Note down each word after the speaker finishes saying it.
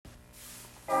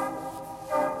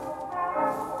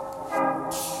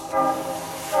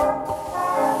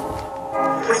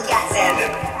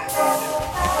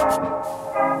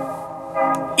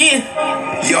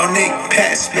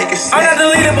snacks, make it snacks. I'm not the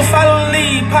leader, but follow the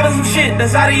lead. Poppin' some shit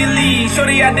that's out of your league.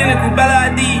 Shorty identical,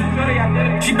 Bella ID.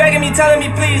 She begging me, telling me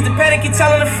please. The panic keep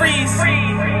telling her freeze.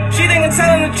 She thinking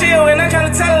telling her chill, and I'm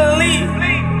trying to tell her to leave.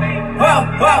 Whoa,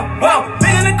 whoa, whoa.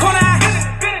 Been in the corner, I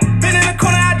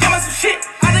jump on some shit.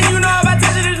 I think you know about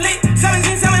touching this lead.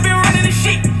 17, been running this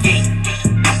shit.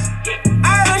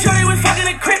 I heard her shorty was fucking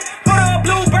the crib. Put her a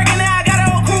blue breaking now, I got a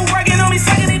whole crew working on me,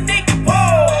 sucking the dick.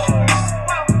 Whoa.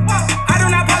 I do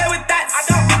not party with that.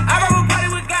 I rub a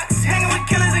party with Glocks, hanging with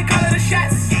killers and calling the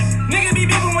shots. Nigga be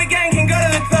beefing with gang, can go to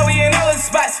the club, we in all the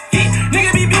spots.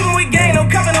 Nigga be beefing with gang, no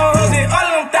cuffing, no hoes, and all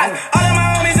of them thoughts. All of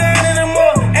my homies are earning them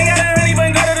more. Ain't got no really, but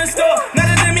go to the store. Not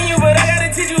to demean you, but I gotta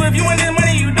teach you. If you want this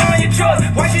money, you doing your chores.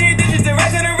 Washing your dishes, the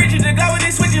rest of the riches, the glove with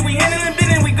the switches. We handling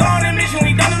business, we go on a mission.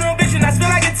 We done no bitching, I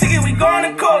spend like a ticket, we go on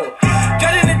the court.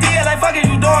 Judging the deal, like fuck is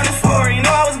you doing this for? You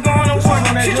know I was going to war.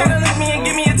 She tryna lift me and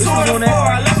give me a 2 on the 4.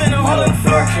 I left in the hole in the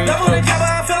floor. Double the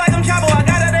chopper, I feel like I'm chopper. I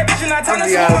got out that bitch and I turned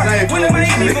to some more. When the money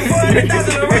me before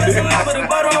 100,000, the rollers in love with a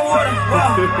boat on the water.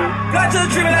 Wow. Got to the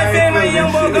treatment like fame, my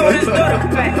young boy go with his daughter.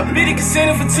 Beat the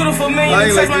casino for 2 to 4 million. I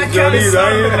ain't like this Johnny either.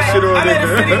 I ain't that shit on there.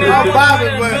 I'm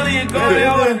bobbing, but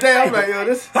the day I'm like, yo,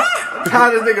 this how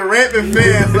this nigga rapping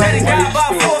fast. Like,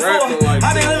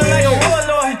 I've been living like a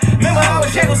warlord. Remember I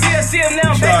was Jack, see him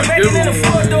now, back in the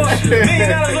 4 door. $1 million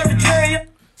worth of cherry.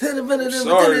 I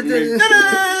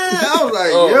was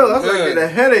like, yo, that's like getting a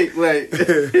headache. Like,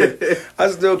 I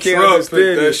still can't Trump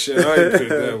understand that it. shit. I ain't pick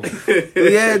that one.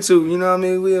 We had to, you know what I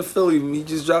mean? We in Philly. He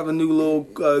just dropped a new little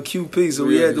QP, so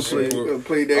we had to play. you gonna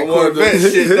play that Corvette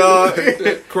shit, dog.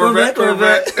 Corvette.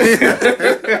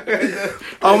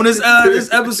 On this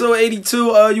episode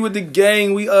 82, you with the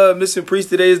gang. We missing Priest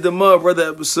today is the Mud Brother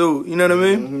episode. You know what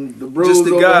I mean? The bros Just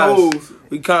the over guys. hoes.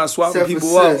 We kind of swapping Except for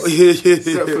people out. Sis. Yeah.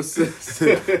 Except for sis.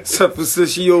 Except for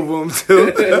Sis, she over him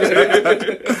too.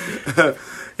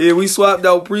 Yeah, we swapped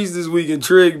out Priest this week and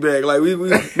Trig back. Like we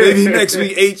maybe next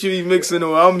week H will be mixing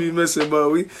or I'm be missing, but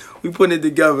we putting it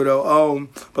together though.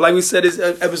 But like we said, it's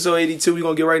episode 82. We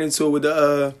gonna get right into it with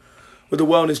the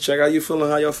wellness check. How you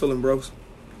feeling? How y'all feeling, bros?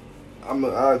 I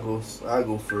go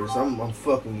first. I'm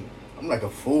like a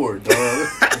 4, dog.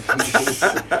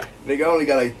 Nigga, I only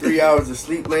got like 3 hours of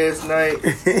sleep last night.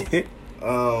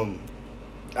 I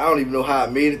don't even know how I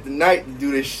made it tonight to do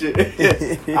this shit.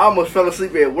 I almost fell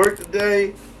asleep at work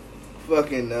today.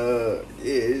 Fucking,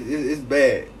 it's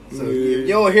bad. So if you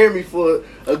don't hear me for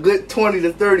a good 20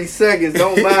 to 30 seconds,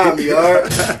 don't mind me,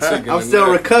 alright? I'm still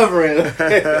recovering.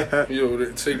 Yo,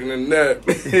 they're taking a nap.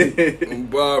 I'm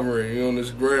bothering you on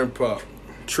this grandpa.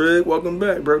 Trig, welcome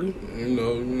back, Brody. You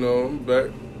know, I'm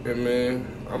back. And man,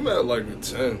 I'm at like a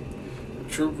 10.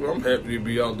 Truth, I'm happy to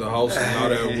be out the house and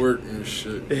not at work and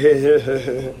shit.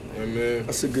 And man,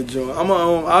 that's a good job.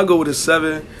 I'll go with a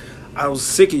 7. I was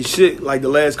sick as shit like the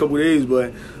last couple of days,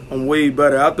 but I'm way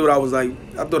better. I thought I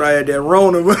had that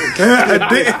Rona.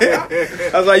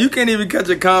 I was like, you can't even catch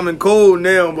a common cold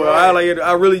now, but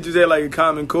I really just had like a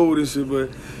common cold and shit, but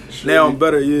now I'm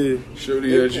better, yeah.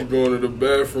 Shorty had you going to the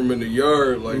bathroom in the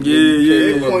yard, like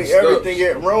They point everything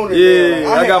at Rona. Yeah,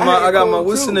 I got my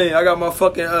what's the name? I got my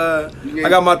fucking I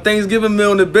got my Thanksgiving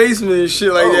meal in the basement and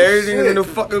shit like that. Everything's in the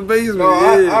fucking basement.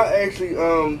 No, yeah. I actually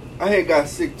I had got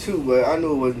sick too, but I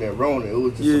knew it wasn't that Rona. It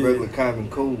was just a regular common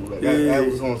cold. Like I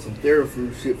was on some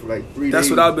Theraflu shit for like 3 days. That's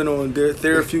what I've been on.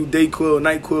 Theraflu, Dayquil,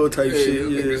 NyQuil type shit.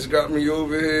 Yeah, niggas got me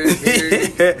over here.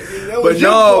 But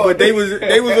they was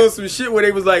on some shit where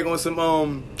they was like on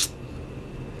some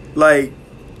like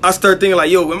I started thinking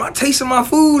like, yo, am I tasting my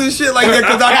food and shit like that?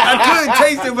 Because I couldn't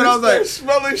taste it, but I was like,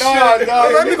 smelling shit.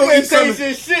 Let me go eat some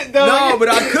shit, dog. No, but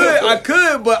I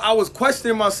could, but I was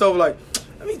questioning myself like,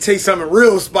 let me taste something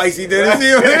real spicy then.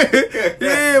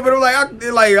 Yeah, but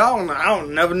I'm I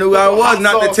never knew how it was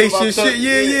not to taste your shit.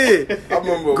 Yeah. I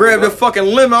remember grabbed the fucking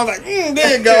lemon. I was like,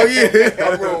 there you go. Yeah. I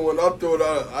remember when I thought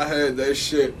I had that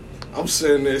shit. I'm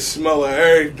sitting there smelling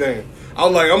everything. I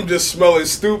was like, I'm just smelling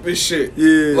stupid shit.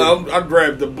 Yeah. Like I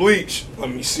grabbed the bleach. Let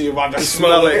me see if I can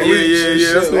smell it.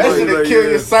 Yeah. That should kill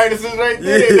your sinuses right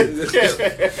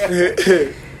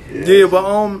there. Yeah, but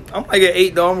I'm like at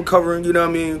 8 though. I'm recovering, you know what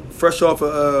I mean? Fresh off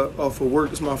of work.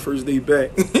 It's my first day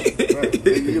back.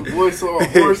 Your voice all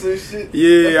hoarse and shit.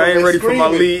 Yeah, I ain't ready for my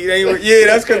lead. Yeah,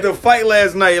 that's because the fight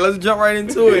last night. Let's jump right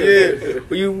into it.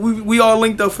 Yeah, we all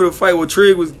linked up for the fight. Well,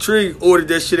 Trig ordered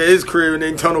that shit at his crib and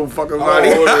ain't told no fucking body.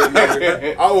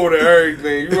 I order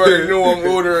everything. You already know I'm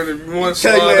ordering. If you want to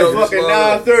tell you at fucking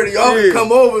 9:30, y'all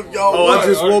come over if y'all want. I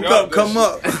just woke up. Come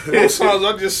up. Most times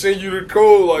I just send you the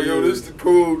code. Like, yo, this the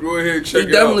code. Go ahead, check it out.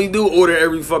 You definitely do order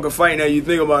every fucking fight now you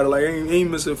think about it. Like, he ain't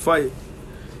missing a fight.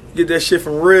 Get that shit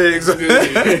from Riggs. I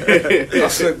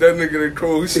sent that nigga the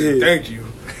code. He said, "Thank you."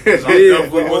 I Yeah,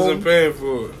 definitely wasn't paying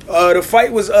for it. The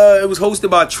fight was it was hosted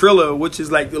by Triller, which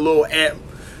is like the little app.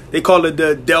 They call it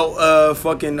the Delt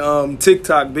fucking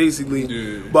TikTok basically.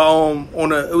 Yeah. But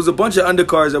it was a bunch of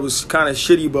undercards that was kind of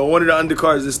shitty. But one of the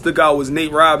undercards that stuck out was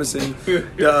Nate Robinson,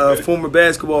 the former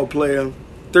basketball player,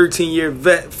 13-year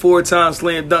vet, 4-time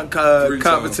slam dunk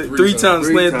competent, 3-time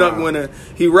slam dunk winner.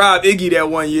 He robbed Iggy that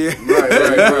one year.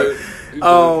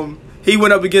 Right. He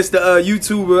went up against the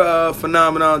YouTuber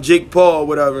phenomenon Jake Paul,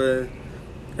 whatever.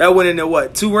 That went into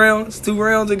what, 2 rounds? 2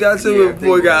 rounds it got to it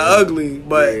before it got ugly.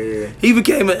 But he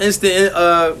became an instant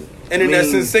internet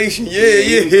sensation.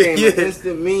 He became an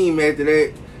instant meme after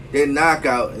that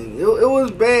knockout. And it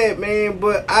was bad, man.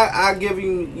 But I give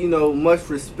him, much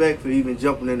respect for even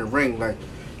jumping in the ring. Like,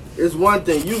 it's one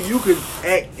thing. You could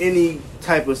act any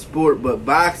type of sport, but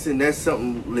boxing, that's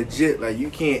something legit. Like,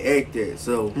 you can't act that.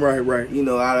 So right.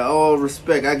 Out of all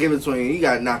respect, I give it to him. He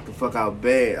got knocked the fuck out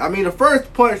bad. I mean, the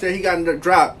first punch that he got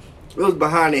dropped, it was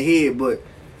behind the head, but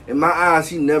in my eyes,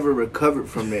 he never recovered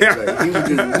from that. Like, he was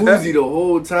just woozy the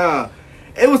whole time.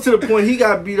 It was to the point he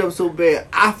got beat up so bad,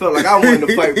 I felt like I wanted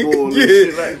to fight Bull.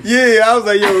 I was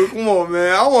like, yo, come on,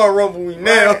 man. I want to rumble with you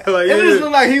now. Like, it just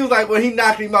looked like he was like, when he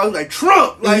knocked him out, he was like,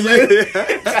 Trump! Like, Trump.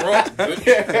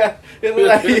 It looked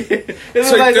like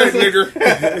that nigga.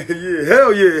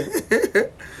 Hell yeah.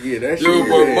 Yeah, that shit. Yo,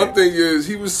 but my thing is,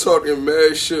 he was talking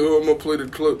mad shit. I'm gonna play the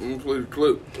clip.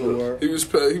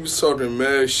 He was talking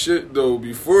mad shit though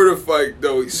before the fight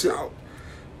though. He said,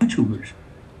 YouTubers,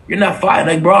 you're not fighting,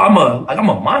 like, bro. I'm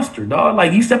a monster, dog.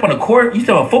 Like, you step on the court, you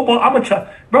step on football. I'm a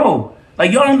try, bro.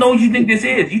 Like, y'all don't know what you think this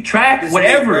is. You track,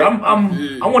 whatever. I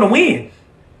want to win.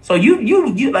 So you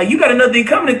like, you got another thing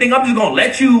coming and think I'm just gonna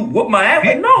let you whoop my ass?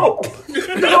 Like, no,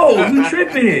 you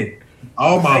tripping.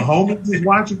 All my homies is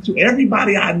watching too.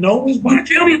 Everybody I know is watching.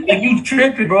 You feel me? Like, you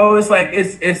tripping, bro. It's like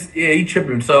you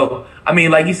tripping. So I mean,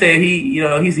 like you said, he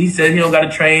said he don't gotta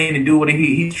train and do what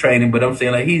he's training, but I'm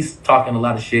saying, like, he's talking a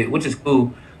lot of shit, which is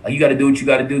cool. Like, you gotta do what you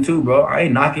gotta do too, bro. I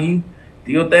ain't knocking you.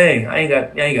 Do your thing. I ain't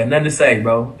got nothing to say,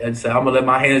 bro. I'm gonna let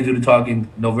my hands do the talking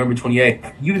November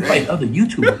 28th. You can fight other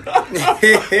YouTubers.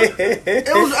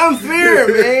 It was unfair,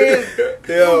 man. It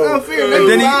was unfair. They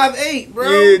then 5'8", bro.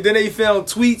 Yeah, then they found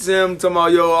tweets of him talking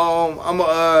about, yo, I'm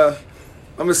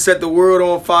gonna set the world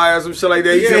on fire or some shit like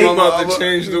that. He said, about to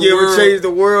change the world. Yeah, change the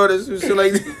world or some shit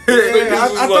like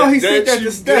that. I thought he said that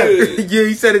to Steph. Yeah,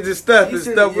 he said it to Steph. And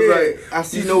Steph was like, I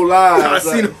see no lies. I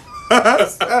see no.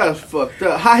 That's fucked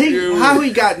up. How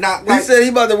he got knocked? He said he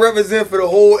about to represent for the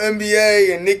whole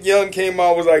NBA, and Nick Young came out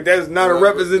and was like, "That's not a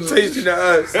representation of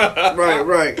us."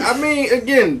 Right. I mean,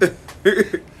 again,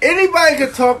 anybody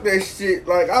could talk that shit.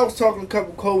 Like, I was talking to a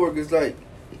couple coworkers, like,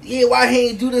 yeah, why he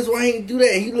ain't do this? Why he ain't do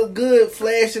that? And he look good,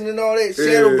 flashing and all that,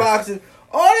 shadow boxing,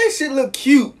 all that shit look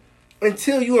cute.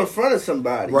 Until you in front of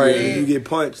somebody, right? Man. You get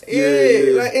punched.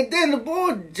 Yeah. Like, and then the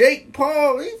boy Jake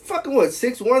Paul, he fucking what,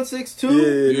 6'1", 6'2"?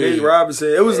 Yeah, Nate Robinson.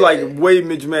 It was like way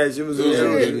mismatched. It was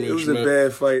a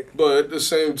bad fight. But at the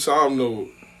same time, though,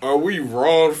 are we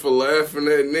wrong for laughing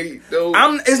at Nate though?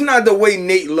 It's not the way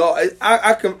Nate lost.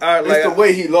 It's the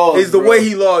way he lost. It's the way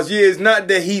he lost. Yeah, it's not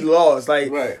that he lost.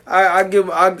 Like, right. I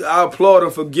applaud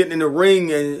him for getting in the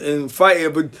ring and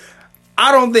fighting, but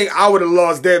I don't think I would have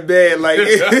lost that bad. Like,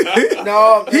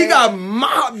 no, he got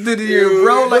mopped in here,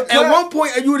 bro. Like, at one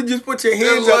point, you would have just put your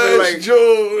hands up and like,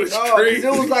 crazy.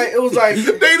 It was like they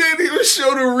didn't even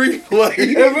show the replay.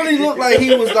 It really looked like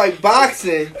he was like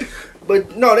boxing,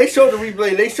 but no, they showed the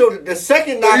replay. They showed the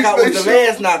second knockout was the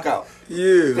last knockout.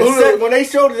 Yeah, when they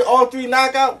showed all 3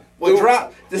 knockout.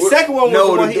 The second one was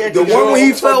the one he the one when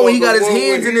he fell when he got his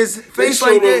hands in his face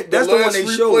like that. That's the one they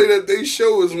showed. The last replay that they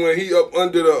show is when he up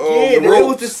under the the ropes. It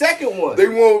was the second one.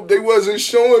 They wasn't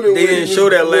showing it. They didn't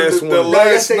show that last one. The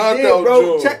last knockout,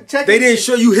 bro. Check they didn't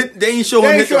show you hit. They didn't show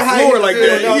him hit the floor like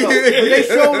that. No. They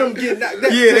showed him get knocked.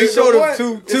 Yeah, they showed him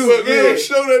too. But they didn't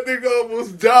show that nigga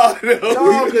almost died.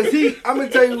 No, because I'm gonna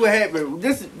tell you what happened.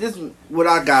 This is what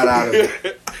I got out of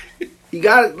it. He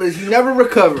never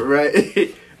recovered,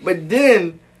 right? But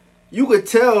then you could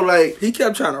tell, like, he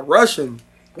kept trying to rush him.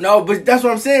 No, but that's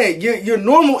what I'm saying. Your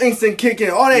normal instinct kick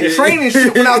in. All that training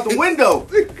shit went out the window.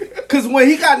 Because when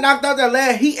he got knocked out that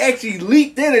last, he actually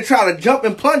leaped in and tried to jump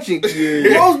and punch him.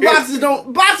 Most boxers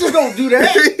don't do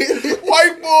that.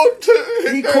 White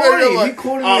boy, he caught him.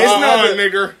 It's not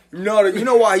nigga. No, you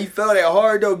know why he fell that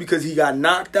hard though? Because he got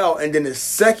knocked out, and then the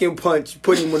second punch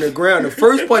put him on the ground. The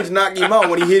first punch knocked him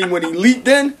out when he hit him when he leaped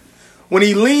in. When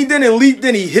he leaned in and leaped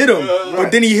in, he hit him.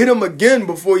 But then he hit him again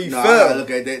before he fell. Look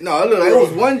at that. No, it looked like it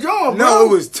was one jaw, bro. No, it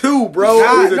was 2, bro.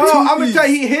 I'm going to tell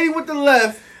you, he hit him with the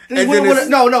left. And went then with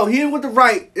no, he hit with the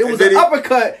right. It was an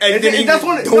uppercut, and then that's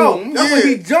when when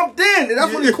he jumped in, and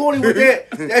that's when he caught him with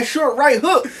that short right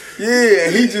hook. Yeah,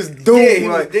 he just doomed. He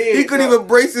was like, dead, he couldn't even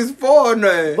brace his fall or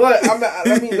nothing. But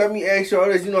let me ask y'all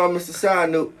this. You know, I missed a side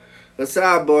note, a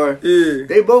sidebar. Yeah.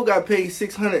 They both got paid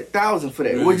 $600,000 for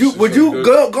that. Yeah, Would you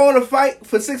go in a fight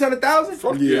for $600,000?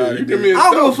 Fuck Yeah, yeah, you give me I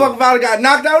don't give a 1,000. fuck if I got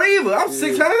knocked out either. I'm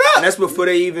 600 up. And that's before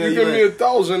they even. You give me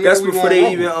 1,000. That's then we before gonna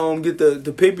they rumble. even get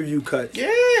the pay per view cut.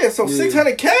 Yeah, so Yeah.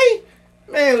 $600K.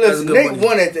 Man, listen, good they money.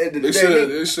 won at the end of the day.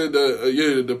 They said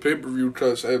that the pay per view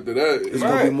cuts after that It's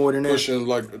gonna be more than that. pushing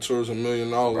like towards $1 million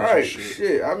Right, and shit.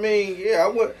 shit. I mean, yeah, I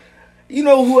would. You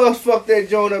know who else fucked that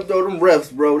joint up though? Them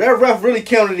refs, bro. That ref really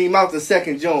counted him out the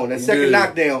second joint, that second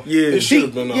knockdown. Yeah. It should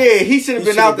have been out. Yeah, he should have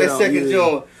been out that second yeah.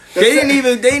 joint. They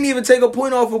didn't even take a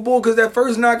point off of Bull because that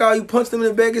first knockout he punched him in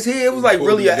the back of his head. It was like Pulled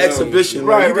really him an down. exhibition.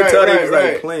 Right, Like, you could right, tell they right, was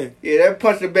right. like playing. Yeah, that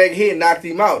punch in the back head knocked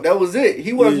him out. That was it.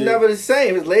 He was Yeah. never the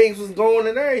same. His legs was going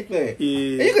and everything.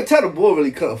 Yeah. And you could tell the boy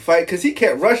really couldn't fight because he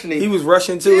kept rushing him. He was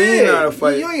rushing too. He didn't know how to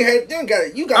fight.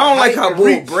 You got I don't like height how and Bull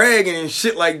reach. bragging and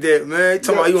shit like that, man.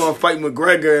 Talking about you want to fight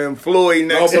McGregor and Floyd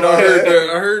No, next. but and all I heard that. that.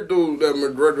 I heard dude that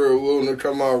McGregor willing to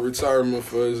come out of retirement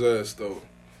for his ass though.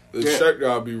 The check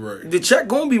gotta be right. The check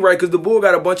gonna be right because the Bull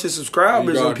got a bunch of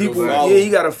subscribers He and got to people. follow. Yeah, he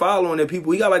got a following and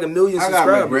people. He got like 1 million I got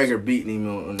subscribers. McGregor beating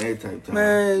him on that type of time.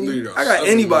 Man, Dude, I got 7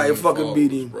 anybody million fucking followers,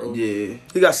 beat him. bro. Yeah.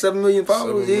 He got 7 million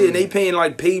followers. 7 Yeah, and they million. paying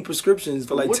like paid prescriptions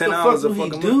for like What 10 the hours fuck a do he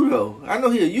fucking do month. though? I know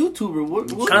he a YouTuber. What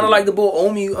Kind of like the Bull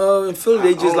Omi in Philly.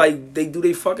 They just Oh. like they do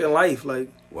their fucking life. Like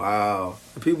Wow.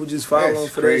 people just follow him That's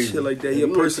for crazy. that shit like that. If He a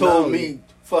you would've personality. told me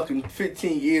fucking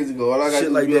 15 years ago, all I got Shit to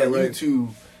like do that, on right. YouTube,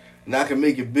 and I can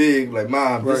make it big. Like,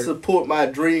 Mom, Right. just support my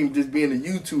dream, just being a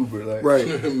YouTuber. Like,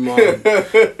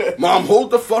 Right. Mom, hold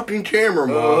the fucking camera,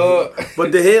 Mom.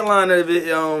 But the headline of it,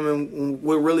 and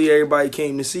what really everybody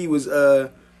came to see was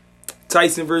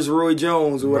Tyson versus Roy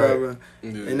Jones or whatever. Yeah.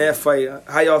 And that fight,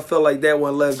 how y'all felt like that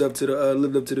one lived up to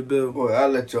the bill? Boy, I'll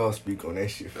let y'all speak on that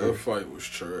shit That first. fight was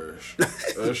trash.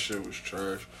 That shit was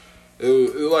trash. It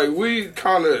was like we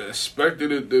kind of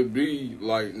expected it to be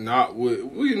like not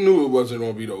what we knew it wasn't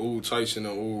gonna be the old Tyson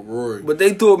and old Roy. But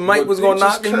they thought Mike But was they gonna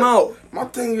just knock him kept- out. My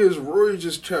thing is, Roy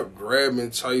just kept grabbing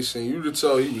Tyson. You could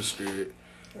tell he was scared.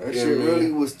 That Yeah, shit man.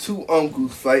 really was two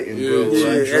uncles fighting, Yeah, bro. Yeah,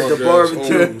 Like, at the drunk-ass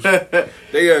barbecue. homies.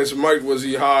 They asked Mike, was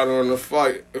he hot on the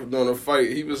fight? On the fight,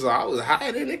 he was like, I was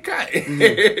hot in the cut.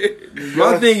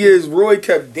 My thing is, Roy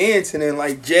kept dancing and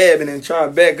like jabbing and trying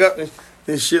to back up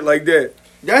and shit like that.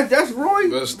 that's Roy.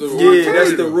 That's the Yeah,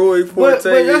 that's the Roy Forte.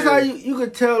 But that's how yeah. you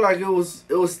could tell like it was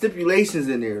stipulations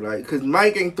in there, like because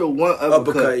Mike ain't throw one uppercut.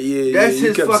 Uppercut, yeah, That's yeah, he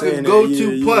his kept fucking saying that,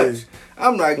 go-to yeah, punch. yeah.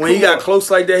 I'm like, When he come got on.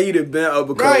 close like that, he'd have been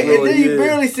uppercut. Right, and Roy, then you yeah.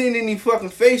 barely seen any fucking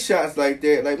face shots like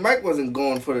that. Like Mike wasn't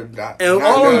going for the dot. And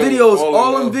all them Yeah, videos, all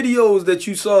all of them videos that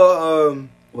you saw,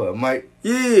 What, Mike?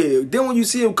 yeah. Then when you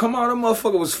see him come out, that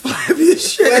motherfucker was flabby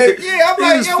as shit. Like, yeah, I'm he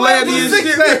like, was yo, what flabby as was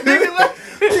shit. six-pack, nigga? Like,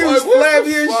 He was Like, what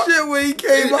the flabby as fuck? shit when he He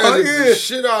came out. edited the Yeah,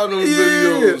 shit out of them yeah.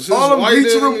 videos. His All them white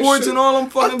Bleacher and Reports shit. and all them I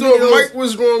fucking thought videos. Mike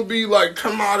was gonna be like,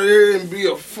 come out of here and be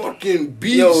a fucking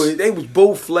beast. Yo, they was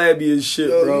both flabby as shit,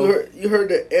 yo, bro. you heard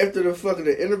that after the fucking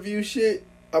the interview shit?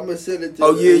 I'm gonna send it to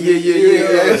Oh you. yeah.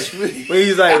 that's me. When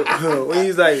he's like,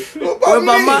 what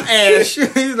about my ass?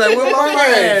 He's like, what about my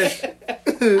ass?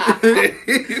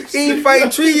 He ain't fighting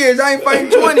 3 years. I ain't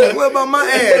fighting 20. What about my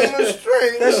ass?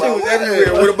 That shit was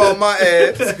everywhere. What about my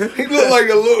ass? He looked like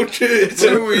a little kid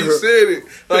too when he said it.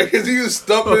 Like, cause he was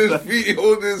stumping his feet,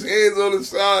 holding his hands on the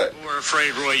side. We're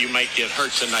afraid, Roy, you might get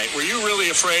hurt tonight. Were you really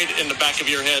afraid in the back of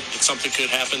your head that something could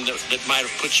happen that might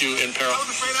have put you in peril? I was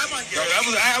afraid I might get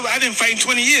hurt. I didn't fight in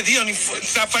 20 years. He only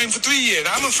stopped fighting for 3 years.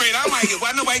 I'm afraid I might get.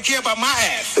 Why nobody care about my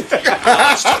ass?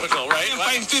 That's typical, right? He been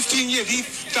fighting 15 years. He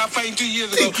stopped fighting 2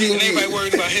 years ago, and everybody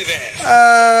worried about his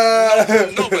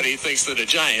ass. Nobody thinks that a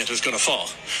giant is going to fall.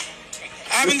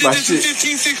 I've been doing this for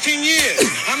 15, 16 years.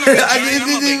 I'm not a giant. I'm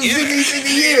a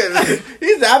beginner.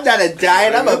 He said, I'm not a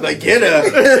giant. I'm a beginner.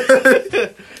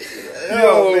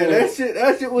 Yo, man,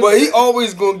 that shit was. But he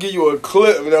always gonna give you a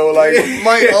clip though. Like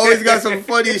Mike always got some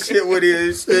funny shit with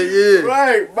his shit. Yeah.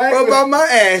 Right, Mike. What about my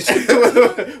ass?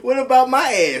 What about my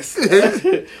ass?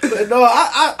 But no,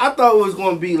 I thought it was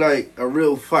gonna be like a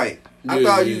real fight. I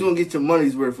thought you was gonna get your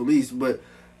money's worth at least. But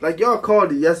like y'all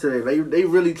called it yesterday. Like they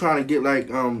really trying to get like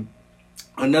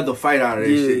another fight out of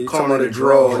this Yeah, shit. you Calling talking it a about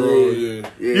draw. a draw,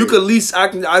 Yeah. You could at least I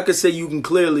could say you can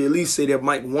clearly at least say that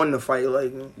Mike won the fight.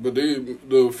 Like, But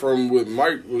from what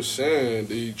Mike was saying,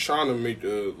 they trying to make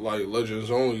a like Legends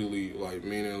Only league, like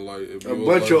meaning like if A you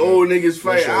bunch of old niggas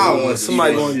fight. I don't want to see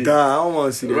somebody that gonna shit. die. I don't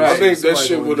want to see that. Right. I think that Somebody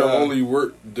shit gonna would have die. only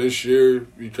worked this year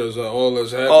because of all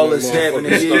that's happening. All that's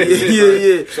happening.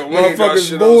 Motherfuckers Yeah. So we ain't got Motherfuckers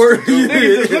shit bored. else to do.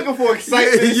 Niggas just looking for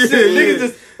excitement and Yeah, shit. yeah. Niggas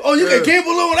just, oh, you can keep a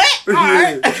little of that? All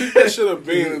right. That should have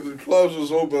been if the clubs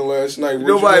was open last night.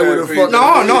 Nobody would've fucked-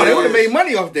 No, they would have made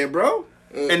money off that, bro.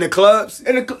 In the clubs,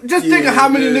 And just think of how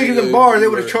many niggas in bars they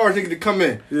would have right. charged niggas to come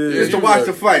in Yeah. just to you watch right,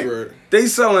 the fight. you right. they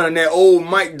selling that old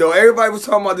Mike though. Everybody was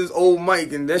talking about this old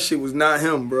Mike, and that shit was not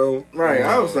him, bro. Right,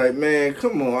 I was like, man,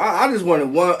 come on. I just wanted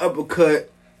one uppercut.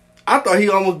 I thought he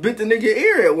almost bit the nigga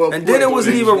ear at one And point. then it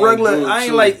wasn't He was even gonna regular. do it, I ain't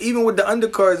too. like even with the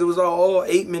undercards. It was all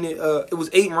 8 minute. It was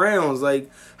 8 rounds. Like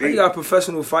how you got a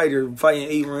professional fighter fighting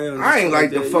 8 rounds? I ain't like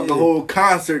the that, fucking yeah. whole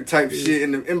concert type shit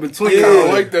in between. I Yeah. kind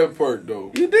of like that part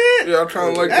though. You did? Yeah, I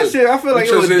kind of like that shit. I feel like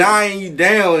it Because was dying you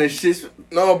down and shit.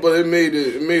 No, but it made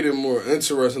it more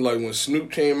interesting. Like when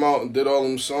Snoop came out and did all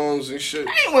them songs and shit.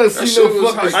 I ain't want to That see shit no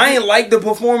was fucking. like- I ain't like the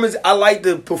performance. I like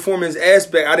the performance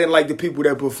aspect. I didn't like the people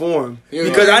that perform Yeah,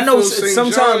 because I know Phil St.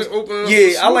 sometimes. John opening up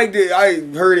Yeah, for I like the. I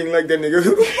heard him like that nigga.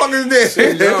 Who the fuck is that?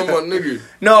 St. John, my nigga.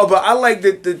 No, but I like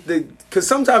the because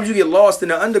sometimes you get lost in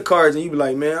the undercards and you be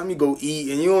like, man, I'm gonna go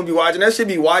eat, and you won't be watching. That should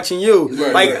be watching you.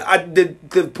 Right, like right.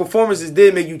 The performances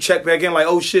did make you check back in, like,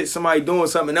 oh shit, somebody doing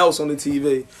something else on the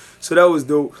TV. So that was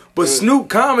dope. But Snoop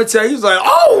commentary, he was like,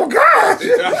 oh god.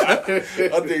 I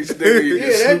think Snoop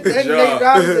Yeah, that Nate job.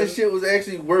 Robinson shit was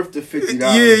actually worth the $50.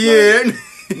 Yeah. Yeah,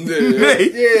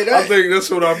 Yeah, I think that's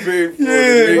what I paid for.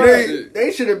 Yeah, Right.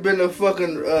 They should have been a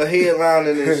fucking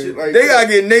headlining and shit like They that. gotta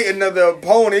get Nate another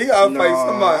opponent. He gotta fight Nah,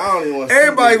 somebody. I don't even wanna see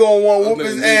Everybody that. gonna want to I whoop think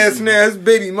his Nate ass should- now. His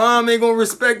baby mom ain't gonna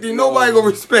respect him. Nobody gonna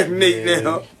respect Nate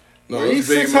now. No, He's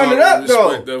his big 600 mama up, though.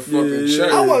 respect that fucking Yeah,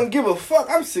 check. I wouldn't give a fuck.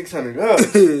 I'm 600 up.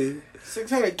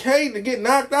 600K to get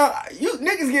knocked out. You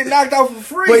niggas get knocked out for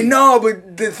free. But no,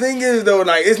 but the thing is though,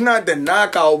 like it's not the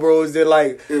knockout, bro. It's that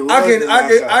like It was I the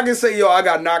knockout. can say, yo, I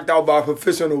got knocked out by a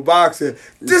professional boxer.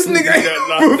 This nigga ain't got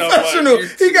knocked out by professional. you.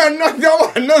 He got knocked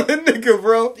out by another nigga,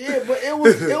 bro. Yeah, but it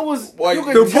was. Like, you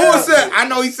The could tell. boy said, I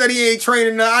know he said he ain't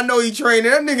training now. I know he training.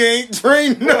 That nigga ain't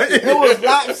trained nothing. It was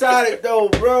lopsided though,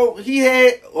 bro. He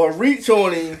had a reach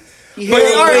on him. He had But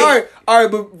weight. all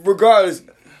right, but regardless,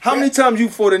 how many times you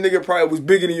fought a nigga probably was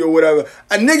bigger than you or whatever?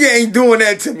 A nigga ain't doing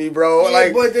that to me, bro. Yeah,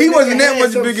 like but the he nigga wasn't that had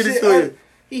much some bigger than shit you.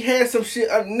 He had some shit.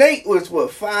 Nate was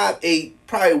what 5'8",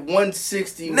 probably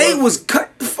 160. Nate was cut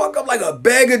the fuck up like a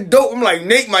bag of dope. I'm like,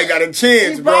 Nate might got a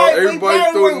chance, He bro. probably- Everybody he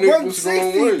thought probably Nick was gonna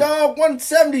 160, win. dog.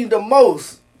 170 the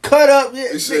most. Cut up.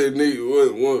 Yeah, He said, Nate,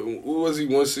 what was he,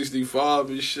 165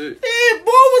 and shit? yeah, boy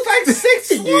was like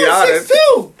 6'1", Yeah,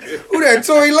 6'2". Who that,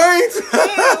 Tory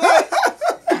Lanez?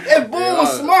 If boy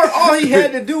was smart, all he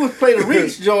had to do was play the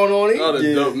reach joint on him. I'd have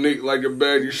Yeah. dumped Nick like a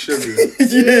bag of sugar.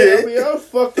 Yeah, I mean, I was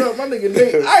fucked up. My nigga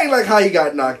Nate, I ain't like how he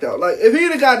got knocked out. Like, if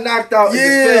he'd have got knocked out and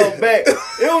Yeah. just fell back, it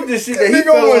was just shit that he Nigga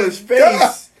fell on was his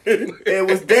face and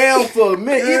was down for a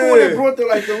minute. Even when they Yeah. brought the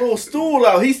little stool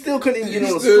out, he still couldn't even get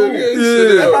on the Still stool. can't Yeah.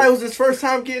 sit That up. probably was his first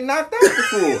time getting knocked out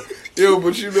before. Yo,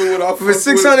 but you know what I For fuck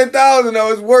 600,000, that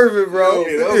was worth it, bro.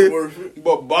 Yeah, that was worth it. with?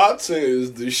 But boxing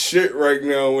is the shit right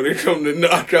now when it come to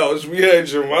knockouts. We had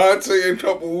Javante a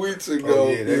couple weeks ago.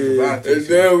 Oh, yeah, that's about And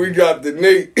then we got the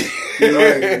Nate.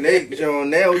 Right, Nate Jones.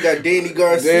 Now we got Danny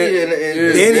Garcia and yeah,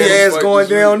 Danny Danny ass fight going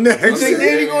this down week. next. You think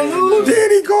Danny gonna lose?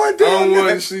 Danny going I down don't want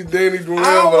to next. see Danny go I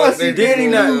down, don't but wanna I see think Danny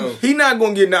he's not. going He not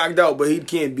gonna get knocked out, but he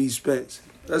can't beat Spence.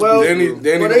 That's Well, Danny. Danny but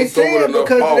gonna they throw it saying enough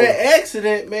because power. of that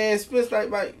accident, man, Spence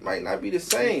might not be the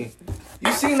same.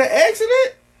 You seen the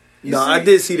accident? You No, see- I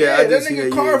did see that. Yeah, I did that see nigga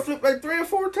that, car yeah. flipped like 3 or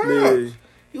 4 times. Yeah.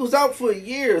 He was out for a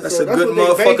year. That's so a good what they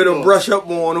motherfucker banking to on. brush up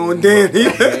on Danny.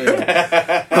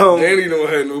 Danny don't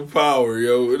have no power,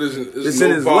 yo. It's in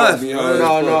no his power left. behind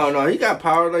No. He got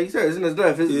power, like you said. It's in his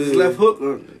left. His Yeah. left hook.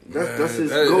 That's his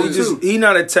that- go He just to. he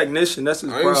not a technician. That's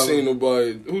his I ain't problem. seen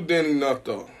nobody. Who Danny knocked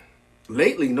off?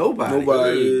 Lately, nobody.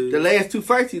 Nobody. The last 2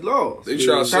 fights he lost. They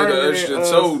try to say the Tournament extra and,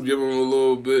 toe, give him a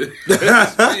little bit.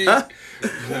 I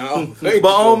don't think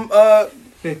so. But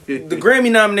the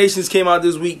Grammy nominations came out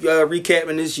this week,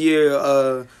 recapping this year,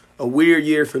 a weird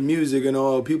year for music and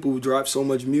all. People dropped so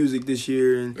much music this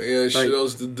year, and They had shit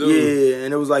else to do. yeah,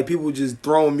 and it was like people just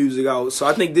throwing music out. So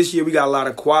I think this year we got a lot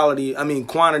of quantity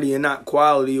and not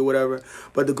quality or whatever.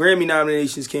 But the Grammy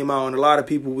nominations came out, and a lot of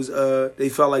people was they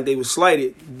felt like they was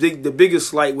slighted. The biggest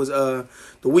slight was The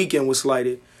Weeknd was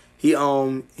slighted. He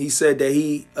said that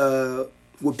he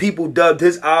what people dubbed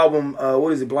his album,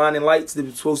 what is it, Blinding Lights, that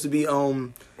was supposed to be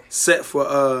set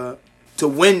for to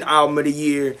win album of the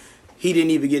year. He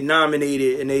didn't even get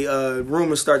nominated, and they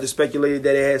rumors started to speculate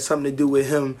that it had something to do with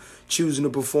him choosing to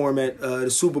perform at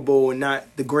the Super Bowl and not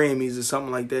the Grammys or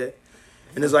something like that.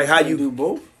 And it's like, how you do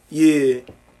both? Yeah.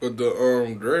 But the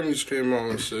Grammys came out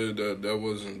and said that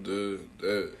wasn't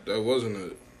that wasn't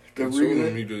a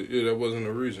reason. That wasn't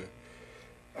a reason.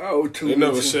 They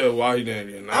never said why he didn't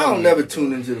get nominated. I don't never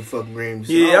tune into the fucking Grammys.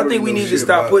 Yeah, I think we need to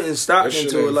stop putting stock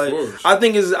into it. Like, I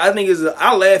think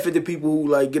I laugh at the people who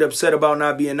like get upset about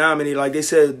not being nominated. Like they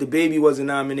said, the Baby wasn't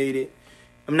nominated.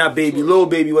 I'm not Baby, Lil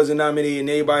Baby wasn't nominated, and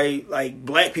everybody like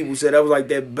black people said that was like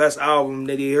their best album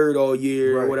that they heard all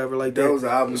year or whatever like that. That was the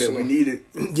album that we needed.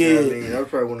 Yeah, you know what I mean, that was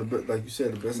probably one of the, like you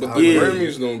said, the best. But album. the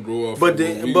Grammys don't go off. But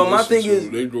my thing is,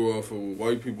 they go off of what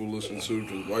white people listen to,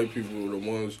 because white people are the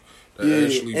ones.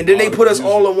 Actually, and then they put us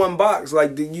all in one box.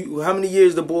 Like, how many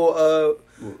years the boy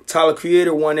Tyler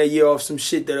Creator won that year off some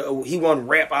shit that he won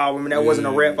rap album and that wasn't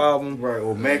a rap album, right?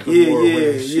 Or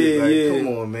Macklemore, come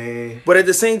on, man. But at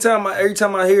the same time, every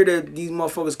time I hear that these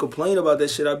motherfuckers complain about that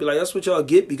shit, I'd be like, that's what y'all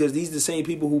get, because these are the same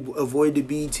people who avoid the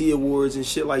BET Awards and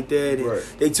shit like that. And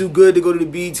they too good to go to the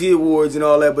BET Awards and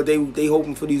all that, but they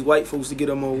hoping for these white folks to get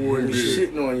them an award and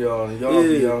shit. Shitting on y'all, and y'all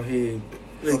be out here.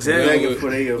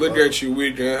 Exactly. Look at you,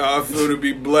 Weeknd. How I feel to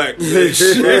be black. Cut your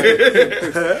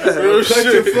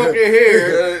fucking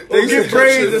hair. They get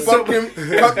praised or something.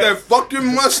 Cut that fucking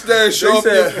mustache off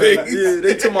your face. Yeah,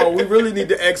 they talking about we really need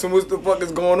to ask him what the fuck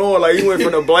is going on. Like, he went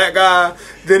from the black guy,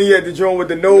 then he had the joint with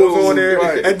the nose on there,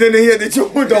 and then he had the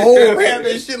joint with the whole hat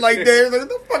and shit like that. Like, what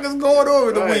the fuck is going on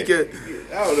with the Weeknd?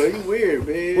 I don't know. You weird,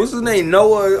 man. What's his name?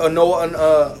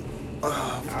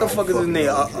 What the fuck is his name?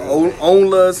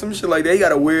 Onla, some shit like that. He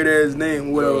got a weird ass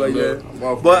name, whatever like that.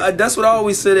 But that's what I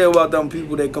always say there about them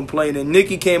people that complain. And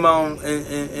Nicki came out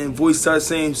and voiced her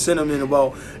same sentiment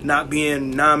about not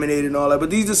being nominated and all that. But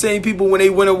these are the same people, when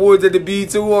they win awards at the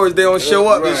BET Awards, they don't show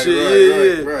up and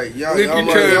shit. Right. Nicki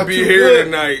can't be here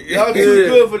tonight. Y'all too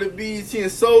good for the BET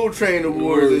and Soul Train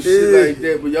Awards and shit like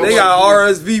that. But y'all they got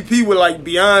RSVP with like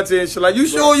Beyonce and shit. Like, you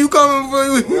sure you coming for?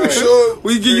 You sure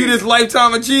we give you this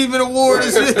Lifetime Achievement Award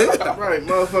and shit? Right,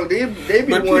 motherfucker. They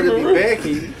be wanting to be back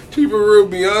here. Keep it real,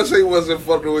 Beyonce wasn't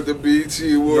fucking with the BET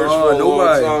Awards for a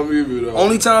long time either, though.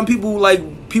 Only time people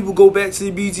go back to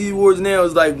the BET Awards now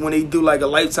is like when they do like a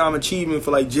Lifetime Achievement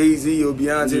for like Jay-Z or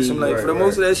Beyonce or something like that. For the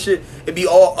most of that shit, it be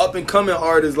all up and coming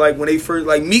artists. Like when they first,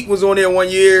 like Meek was on there one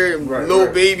year, and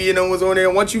Lil Baby and them was on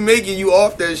there. Once you make it, you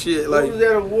off that shit. What Like, was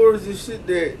that awards and shit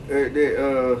that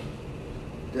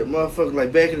motherfucker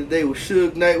like back in the day with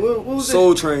Suge Knight? What was Soul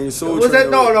that? Train. Was that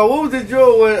no? What was the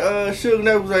drill when Suge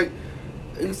Knight was like?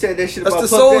 You said that shit That's about the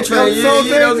Soul Train.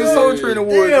 That was the Soul Train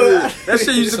Award. Yeah. That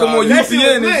shit used to come on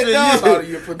UPN and shit.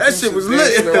 That shit was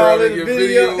lit.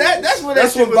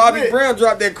 That's when Bobby Brown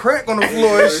dropped that crack on the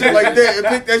floor and shit like that and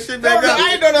picked that shit back up.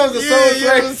 I didn't know that was the Soul Train.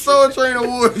 Yeah, the Soul Train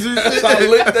Awards and shit. I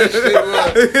lit that shit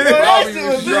up. Bobby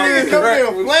was dropping crack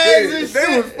with flags and shit.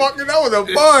 They was fucking. That was a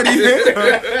party.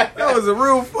 That was a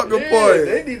real fucking party.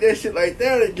 They need that shit like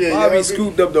that again. Bobby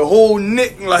scooped up the whole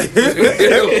Nick like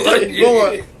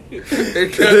going. They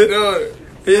kept doing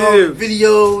it.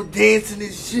 Video, dancing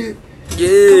and shit.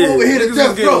 Yeah. Come over here to Niggas Death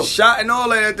was getting Row. shot and all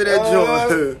that after that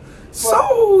joint.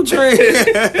 Soul Train.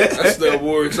 That's the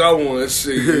awards I want to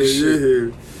see.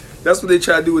 Yeah. That's what they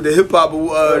try to do with the hip hop,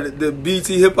 the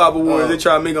BT Hip Hop Awards. They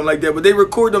try to make them like that, but they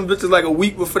record them bitches like a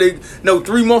week before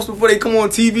 3 months before they come on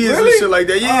TV and some shit like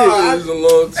that. Yeah, It was a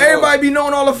long time. Everybody be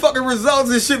knowing all the fucking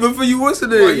results and shit before you listen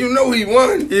to it. Well, you know he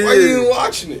won. Yeah. Why you ain't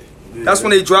watching it? That's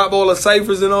when they drop all the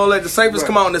ciphers and all that. The ciphers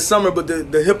come out in the summer, but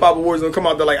the hip hop awards don't come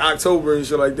out to like October and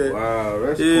shit like that. Wow,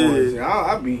 that's cool.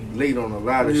 I be late on a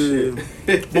lot of shit.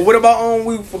 But what about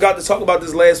we forgot to talk about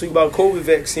this last week about COVID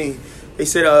vaccine. They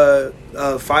said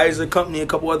Pfizer company and a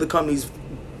couple other companies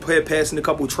passing a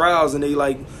couple trials, and they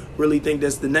like really think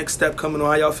that's the next step coming on.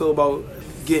 How y'all feel about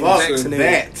getting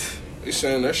vaccinated? They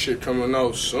saying that shit coming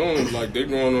out soon. Like they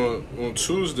going on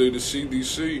Tuesday, the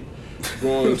CDC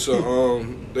going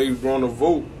to they going to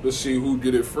vote to see who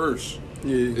get it first.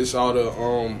 Yeah, it's out of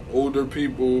older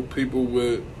people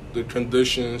with the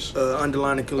conditions,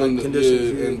 underlying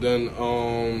conditions, and then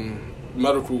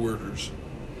medical workers.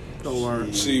 Oh,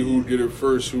 right. See who get it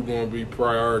first, who gonna be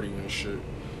priority and shit.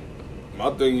 My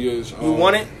thing is, you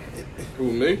want it?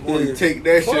 Who, me? Only take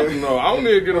that Fuck shit. No, I don't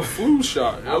need to get a flu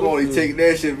shot. I'm only take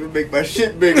that shit if it make my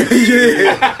shit bigger.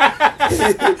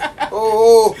 Yeah.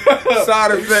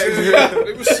 Side effects.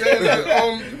 They were saying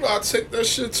that you gotta take that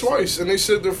shit twice, and they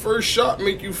said the first shot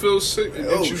make you feel sick and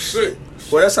get you sick.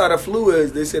 Well, that's how the flu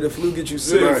is. They said the flu gets you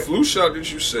sick. Yeah, the flu shot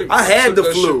gets you sick. I had the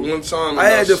took that flu shit one time. I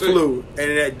had the sick. flu,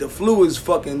 and the flu is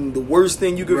fucking the worst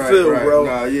thing you can feel, bro.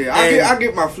 Nah, yeah, I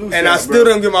get my flu shot, and I still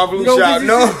don't get my flu shot.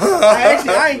 No,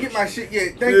 I ain't get my shit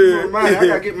yet. Thank you for reminding me. I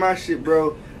gotta get my shit,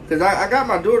 bro. Cause I got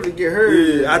my daughter to get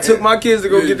hers. Yeah, I took my kids to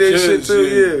go get that shit too.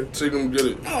 Yeah, take them get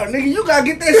it. Oh, nigga, you gotta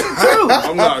get that shit too.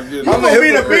 I'm not getting. You gonna be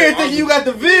in the bed thinking you got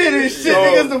the vid and shit.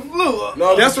 Nigga, it's the flu.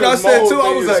 No, that's what I said too.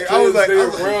 I was like,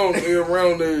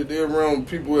 they're around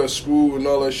people at school and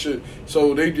all that shit.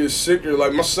 So they get sicker.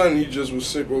 Like my son, he just was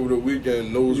sick over the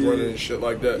weekend, nose running and shit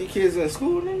like that. Your kids in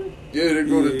school, nigga? Yeah, they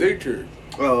go to daycare.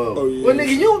 Oh, yeah. Well,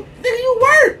 nigga, you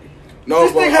work. No,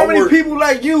 just think how many people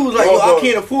like you was like, I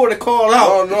can't afford to call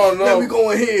out. No. Let me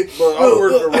go ahead. But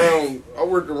I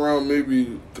work around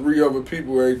maybe 3 other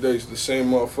people every day. It's the same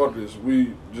motherfuckers.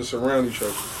 We just around each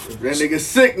other. That nigga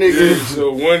sick, nigga. Yeah,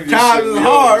 so one times is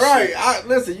hard, right?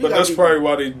 Listen, you. But that's probably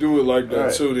why they do it like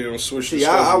that too. They don't switch. See,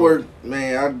 I work,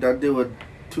 man. I deal with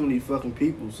too many fucking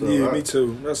people. So yeah, me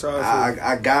too. That's how I feel.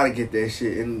 I gotta get that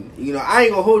shit, and I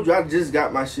ain't gonna hold you. I just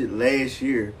got my shit last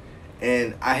year.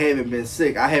 And I haven't been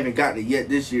sick. I haven't gotten it yet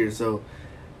this year. So,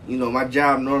 my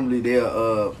job normally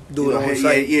they'll do it on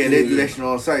site. Yeah, they do that shit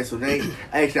on site. So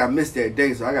I missed that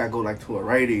day. So I gotta go to a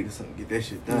Rite Aid or something to get that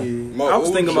shit done. Yeah. I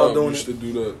was thinking about doing it. To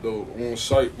do that though on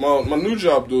site. My new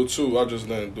job do it too. I just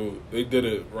didn't do it. They did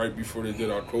it right before they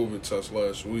did our COVID test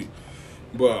last week.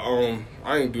 But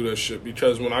I ain't do that shit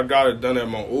because when I got it done at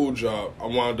my old job, I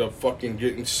wound up fucking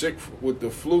getting sick with the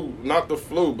flu. Not the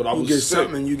flu, but I was sick. You get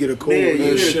something, you get a cold. Yeah,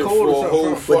 you get a cold or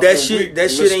something. But that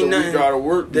shit ain't nothing. Gotta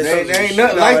work. That ain't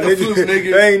nothing like the flu,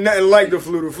 nigga. That ain't nothing like the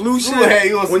flu. The flu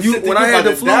shit. When I had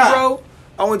the flu, bro,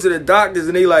 I went to the doctors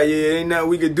and they like, yeah, ain't nothing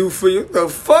we could do for you. The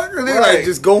fuck? And they like,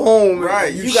 just go home.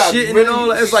 Right. You got shitting and all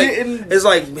that. It's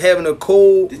like having a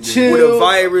cold with a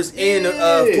virus and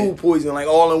food poisoning, like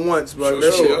all at once, bro. I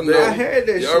had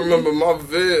that shit. Y'all remember my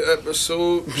vid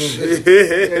episode?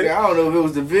 I don't know if it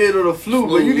was the vid or the flu,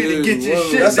 but you need to get your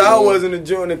shit. That's how I was in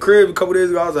the crib a couple days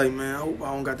ago. I was like, man, I hope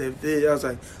I don't got that vid. I was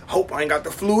like, I hope I ain't got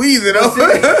the flu either,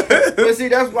 though. But see,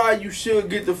 that's why you should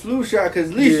get the flu shot,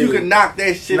 because at least you can knock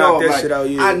that shit off. That shit out,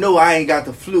 yeah. I know I ain't got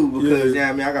the flu because,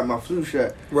 I got my flu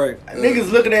shot. Right.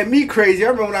 Niggas looking at me crazy. I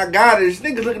remember when I got it,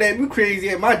 niggas looking at me crazy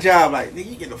at my job. Like,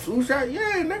 nigga, you get the flu shot?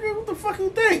 Yeah, nigga, what the fuck you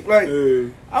think? Like,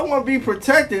 I want to be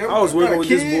protected. I was working with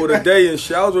this boy today and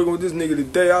shit. I was working with this nigga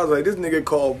today. I was like, this nigga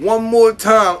called one more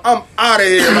time. I'm out of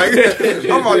here. Like,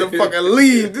 I'm about to fucking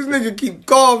leave. This nigga keep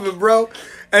coughing, bro.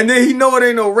 And then he know it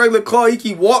ain't no regular call. He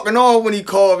keep walking off when he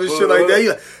cough and shit like that. He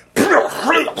like,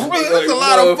 that's a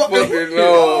lot of fucking.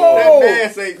 That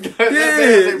mask ain't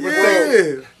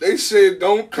protected. They said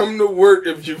don't come to work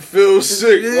if you feel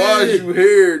sick. Why is you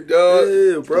here, dog?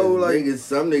 Yeah, bro. Like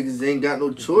some niggas ain't got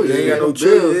no choice. They ain't got no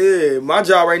choice. Yeah, my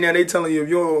job right now, they telling you if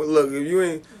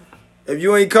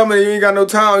you ain't coming and you ain't got no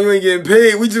time, you ain't getting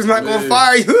paid. We just not gonna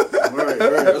fire you. Right.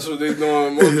 That's what they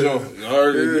doing. If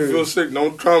you feel sick,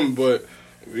 don't come, but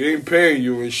we ain't paying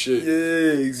you and shit.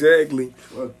 Yeah, exactly.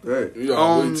 Fuck that. You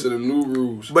gotta wait to the new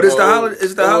rules. But it's the holiday.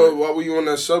 It's the holiday. While we on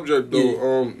that subject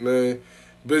though, man,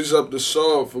 bigs up the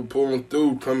Saw for pulling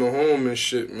through, coming home and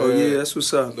shit, man. Oh yeah, that's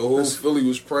what's up. The whole Philly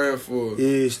was praying for her.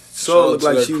 Yeah, Saw looked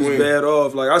like she was bad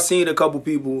off. Like I seen a couple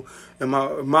people in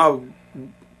my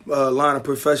line of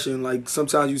profession. Like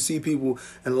sometimes you see people,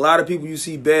 and a lot of people you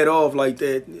see bad off like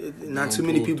that. Not too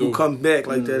many people come back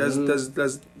like that.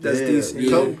 That's decent. A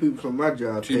couple people from my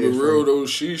job. Keep it real though.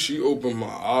 She opened my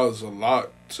eyes a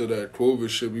lot to that COVID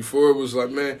shit. Before it was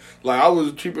like, man, like I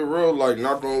was keep it real, like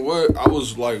knock on wood, I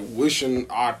was like wishing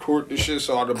I court this shit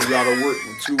so I'd be out of work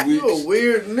for 2 weeks. You a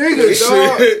weird nigga,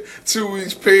 dog. 2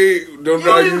 weeks paid. You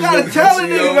even gotta tell a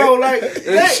nigga though, like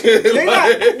they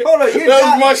not. Hold on, that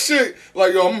was my shit.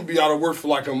 Like yo, I'm gonna be out of work for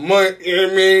like a month. You know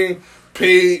what I mean?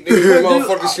 Paid. Niggas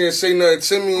motherfuckers can't say nothing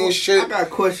to me and shit. I gotta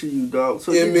question you, dog.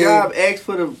 So your job asks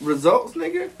for the results,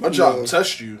 nigga? My job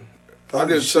test you. I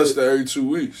get tested every 2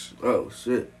 weeks. Oh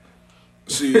shit.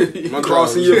 See, my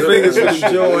crossing your fingers with the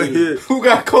joint here. Who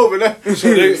got COVID?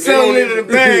 So they selling it in the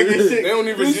bag and shit. They don't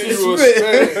even give you a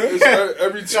span. It's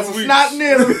every 2 weeks. Not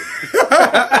near them.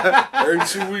 Every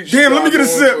 2 weeks. Damn, let me get a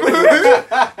sip.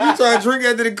 You trying to drink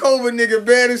after the COVID nigga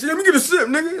bad and shit. Let me get a sip,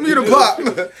 nigga. Let me get a pop.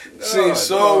 See,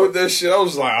 Saw with that shit, I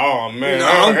was like, oh man,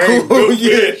 I'm cool.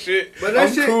 Yeah, shit. But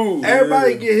that shit, cool.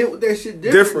 Everybody get hit with that shit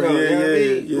different.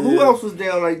 Yeah. Who else was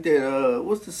down like that?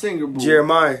 What's the singer boy?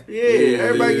 Jeremiah. Yeah,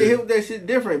 everybody get hit with that shit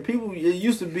different. People, it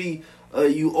used to be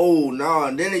you old. Nah,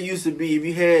 and then it used to be if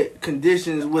you had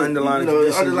conditions with Underlying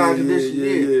conditions.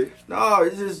 yeah. Nah,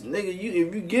 it's just nigga.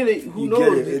 If you get it, who You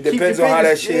knows? get it. It depends on how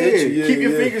that shit hits you. Yeah, keep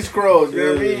your yeah. fingers crossed. You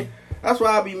know what I Yeah. mean? That's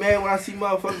why I be mad when I see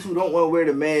motherfuckers who don't want to wear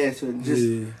the mask and just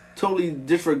totally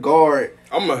disregard.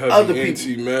 I'm a Other heavy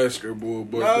people. anti-masker, boy,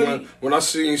 but No, when I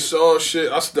seen Saw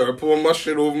shit, I started pulling my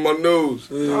shit over my nose.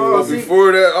 Oh, But see-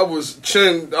 before that, I was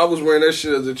wearing that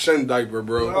shit as a chin diaper,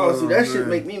 bro. Oh, see, that man. shit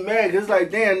make me mad. 'Cause it's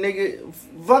like, damn, nigga,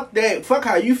 fuck that. Fuck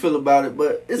how you feel about it.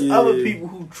 But it's Yeah. other people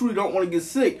who truly don't want to get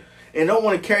sick and don't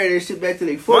want to carry that shit back to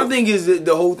their My foot. thing is that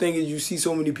the whole thing is you see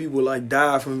so many people like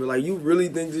die from it. Like you really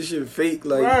think this shit fake?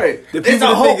 Like Right. the It's people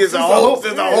a that hoax. think it's a It's a hoax. hoax.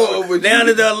 It's a Yeah. hoax. But Now you-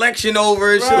 that the election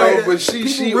over and shit, Right. like, But she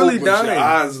people really opened your dying.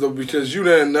 eyes though because you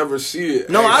didn't never see it.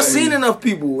 No, I actually. seen enough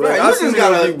people. Like, Right, I you seen just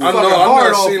got enough a people. I know, fucking I've hard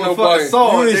never on seen for nobody- fucking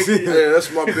Saw, You ain't nigga. seen- Yeah,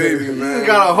 that's my baby, You man.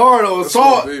 got a hard on. That's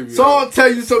Saw, my baby, Saw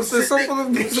tell you some Some, shit.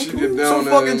 some, She some, get down some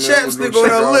there fucking and chapstick those on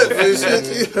her lip and shit.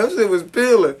 shit. That shit was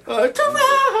peeling.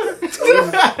 We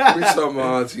talking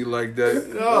about auntie like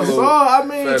that. No, Saw, I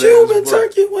mean, Fat Cuban ass butt.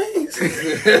 turkey wings.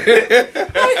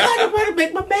 I gotta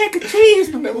make my mac and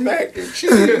cheese. Mac and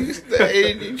cheese, the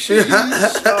 80 cheese.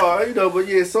 Oh, you know, but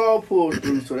yeah, Saw pulled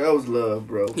through, so that was love,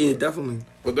 bro. Yeah, definitely.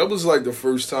 But that was like the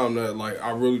first time that like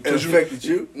I really It 'cause affected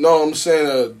you? No, I'm saying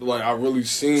that like I really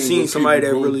seen what somebody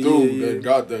people that go really- through yeah, yeah. that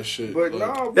got that shit. But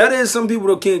like, no, That is some people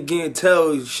that can't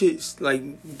tell shit like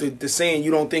the saying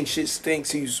you don't think shit stinks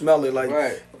till you smell it. Like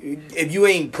right. if you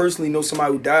ain't personally know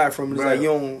somebody who died from it, it's Right. like you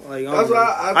don't like. I, That's don't know.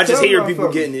 why I I just tell hear people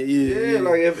motherfuckers. getting it. Yeah, Yeah,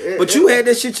 like if but you had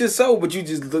that shit yourself, but you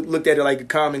just looked at it like a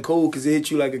common cold because it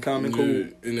hit you like a common yeah, cold.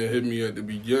 and it hit me at the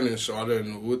beginning, so I didn't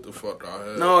know what the fuck I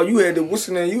had. No, you had the what's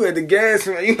the name? You had the gas.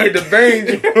 You had the bang.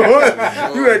 You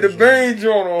had the bang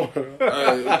joint on.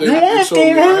 You want told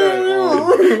me I had,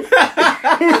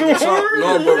 some?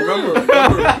 no, but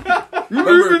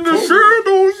remember in the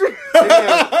shadows.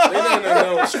 they didn't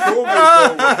announce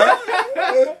COVID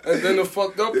though. And then the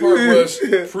fucked up part was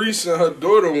Priest and her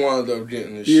daughter wound up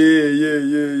getting this shit.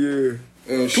 Yeah.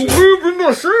 And To shit. live in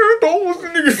the shadows. The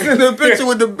nigga sent a picture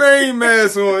with the bang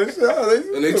mask on.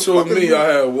 And they told me I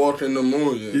had walked in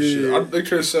pneumonia and shit. Yeah. They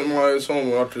could have sent my ass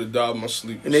home when I could have died in my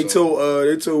sleep. And they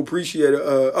told Preach he had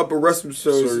a upper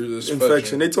respiratory Serious infection.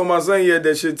 infection. They told my son he had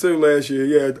that shit too last year.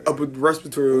 He had upper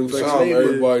respiratory infection. Time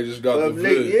everybody just got But the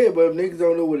if vid. niggas, but if niggas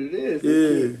don't know what it is,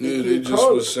 Yeah, they just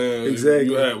was saying Exactly.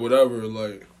 you had whatever,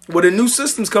 like. Well, the new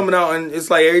system's coming out, and it's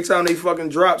like every time they fucking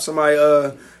drop somebody,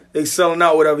 they selling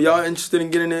out whatever. Y'all interested in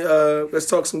getting it? Let's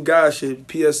talk some guy shit.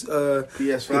 PS5.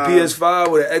 the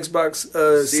PS5 with an Xbox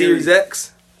Series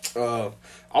X. I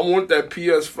want that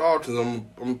PS5 because I'm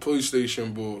a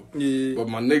PlayStation boy. Yeah. But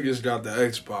my niggas got the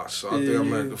Xbox, so I think I'm Yeah.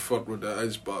 gonna have to fuck with the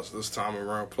Xbox this time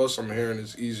around. Plus, I'm hearing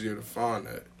it's easier to find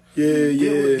that.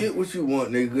 Get what you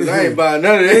want, nigga. Cause I ain't buying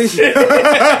none of that shit.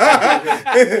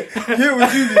 Get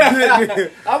what you can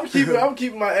get. I'm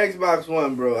keeping my Xbox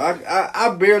One, bro.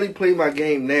 I barely play my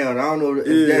game now, and I don't know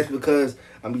if that's because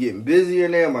I'm getting busier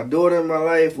now, my daughter in my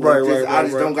life, or I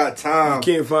just don't got time. You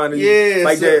can't find it. Yeah,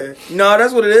 like so- that. No,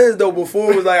 that's what it is though.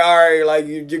 Before it was like, all right, like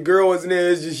your girl wasn't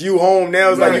there, it's just you home.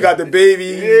 Now it's like you got the baby,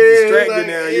 you distracted like,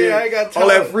 now. yeah, I ain't got time. All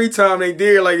that free time they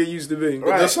did like it used to be.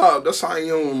 But that's how I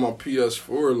am with my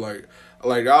PS4.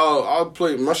 Like I'll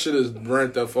play my shit is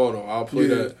Grand Theft Auto. I'll play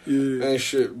that and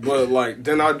shit. But like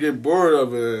then I'd get bored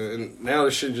of it, and now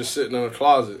the shit just sitting in the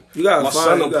closet. You gotta my find-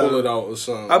 son you will gotta- pull it out or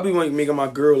something. I be making my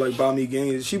girl like buy me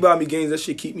games. She buy me games that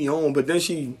shit keep me home. But then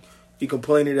she be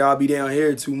complaining that I'll be down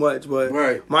here too much. But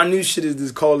my new shit is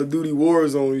this Call of Duty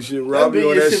Warzone and shit, bro. I'll be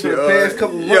on that shit. For the past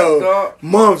couple months, dog.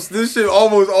 Months. This shit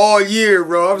almost all year,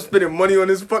 bro. I'm spending money on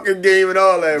this fucking game and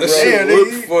all that, bro. That shit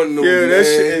look fun though. Yeah, that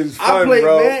shit is fun, I play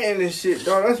bro. Madden and shit,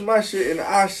 dog. That's my shit, and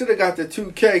I should have got the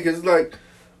 2K because like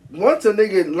once a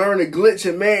nigga learn a glitch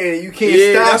in Madden, you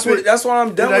can't stop it. That's why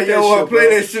I'm done Like, with that yo, I shit, play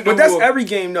bro. that shit But no that's more. every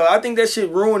game though. I think that shit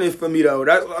ruined it for me though.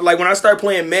 That's like when I start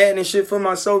playing Madden and shit for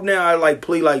myself now. I like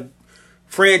play like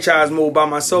franchise mode by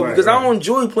myself because I don't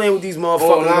enjoy playing with these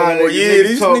motherfuckers no more. Yeah,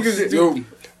 these niggas do. Yo,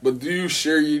 but do you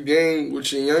share your game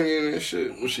with your youngin and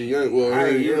shit? With your young, well, I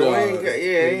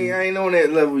ain't on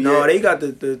that level yet. No, they got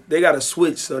they got a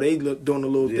switch, so they look doing the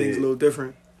little things a little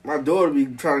different. My daughter be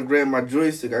trying to grab my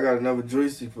joystick. I got another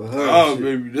joystick for her. Oh,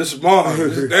 baby, this is mine.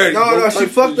 This is daddy. No, Don't she touch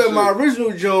fucked this up my shit.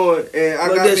 original joint, and I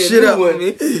Look got that me a shit new up one. on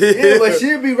me. Yeah, but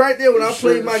she'll be right there when I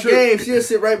play Sure, my sure. game. She'll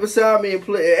sit right beside me and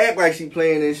play, and act like she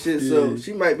playing and shit. So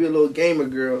she might be a little gamer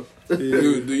girl.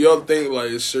 Do y'all think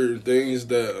like certain things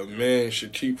that a man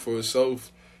should keep for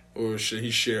himself or should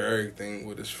he share everything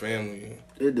with his family?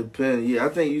 It depends. Yeah, I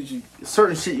think you should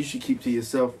certain shit you should keep to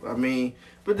yourself. I mean,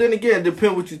 but then again, it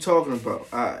depends what you're talking about.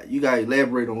 You gotta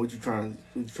elaborate on what you're trying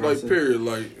Like, to say. period.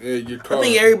 Like, your car. I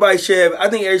think everybody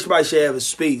should have a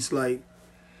space. Like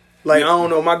I don't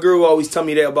know. My girl always tell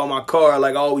me that about my car.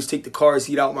 Like I always take the car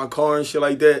seat out my car and shit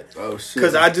like that. Oh shit.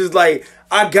 Cause I just like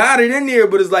I got it in there,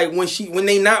 but it's like when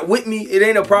they not with me, it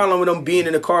ain't a problem with them being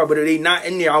in the car. But if they not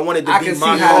in there, I want it to be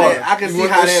my car. I can see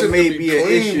how that may be an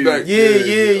issue. Yeah.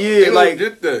 They Like don't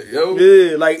get that, yo.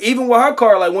 Yeah, like even with her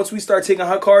car, like once we start taking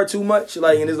her car too much,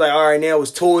 like and it's like, all right, now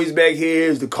it's toys back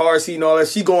here, it's the car seat and all that.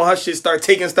 She going her shit, start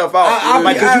taking stuff out.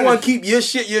 Like, cause you want to keep your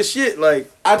shit. Like,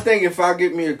 I think if I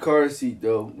get me a car seat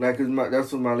though, like, cause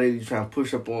that's what my lady trying to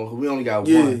push up on. Cause we only got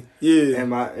one. Yeah.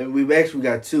 And we've actually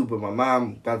got two, but my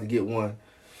mom about to get one.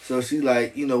 So she's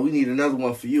like, we need another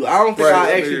one for you. I don't think I'll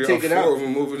actually take it out.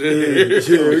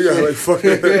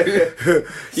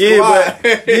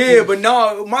 But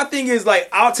no, my thing is like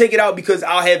I'll take it out because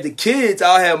I'll have the kids,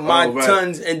 I'll have my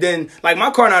tons, and then like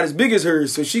my car not as big as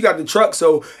hers, so she got the truck.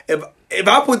 So if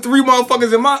I put 3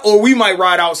 motherfuckers in or we might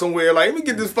ride out somewhere. Like, let me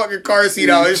get this fucking car seat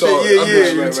out and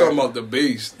shit. You're talking about the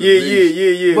base.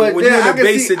 Yeah. But when then you're in the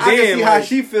base sedan, I can see how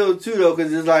she feels too though,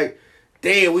 because it's like,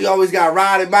 damn, we always got to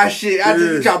ride in my shit. I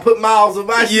just try to put miles on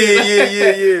my shit.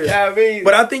 Yeah. You know what I mean?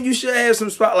 But I think you should have some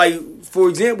spot, like, for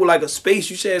example, like a space.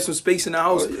 You should have some space in the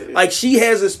house. Like, she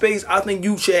has a space. I think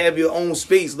you should have your own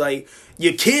space. Like,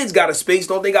 your kids got a space,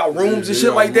 don't they? Got rooms and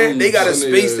shit like that. They got a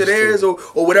space to theirs or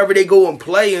whatever they go and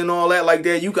play and all that like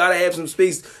that. You got to have some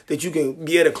space that you can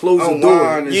be able to close the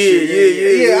door.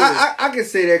 Yeah. I can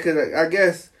say that because I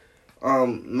guess...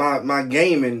 my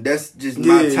gaming, that's just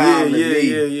my time to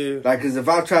me. Like, cause if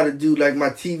I try to do like my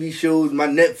TV shows, my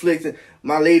Netflix, and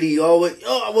my lady always,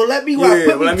 let me watch.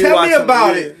 Tell me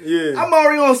about it. Yeah. I'm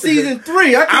already on season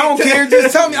 3. I don't care.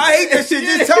 Just tell me. I hate that shit.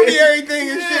 Just tell me everything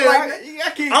and shit. Like,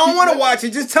 I don't want to watch it.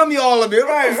 Just tell me all of it.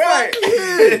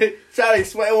 Right. Try to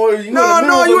explain.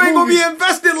 No, you ain't gonna be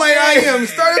invested like I am.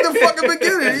 Start at the fucking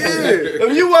beginning. Yeah.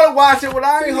 If you want to watch it when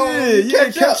I ain't home,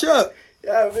 catch up.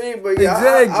 Yeah, I mean, but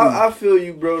exactly. I feel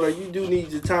you, bro. Like, you do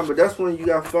need your time, but that's when you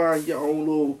gotta find your own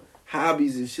little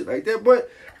hobbies and shit like that. But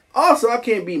also, I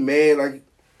can't be mad like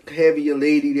having your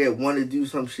lady that want to do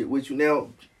some shit with you. Now,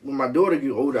 when my daughter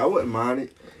get older, I wouldn't mind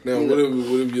it. Now, what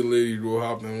if your lady go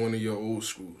hop in one of your old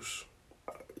schools?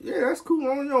 Yeah, that's cool. As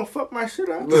long as you don't fuck my shit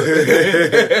up.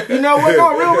 You know what?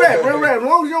 No, real rap. As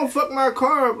long as you don't fuck my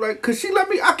car up, like, cause she let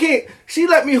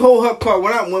me hold her car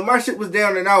when my shit was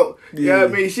down and out. You know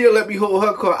what I mean? She'll let me hold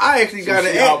her car. I actually got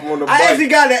an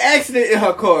accident in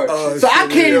her car, so I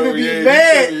can't even be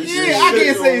mad. I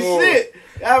can't say shit.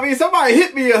 I mean, somebody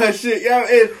hit me in her shit.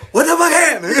 What the fuck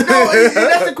happened? And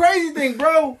that's the crazy thing,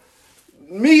 bro.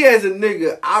 Me as a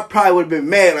nigga, I probably would have been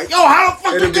mad. Like, how the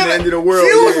fuck you get it? End of the world.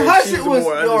 Her shit was,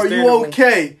 are you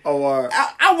okay? Oh, all right.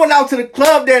 I went out to the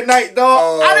club that night,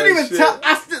 dog. I didn't even tell.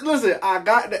 Listen, I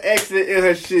got the accident in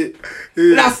her shit.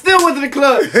 Yeah. And I still went to the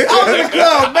club. I was in the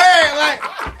club, man. Like,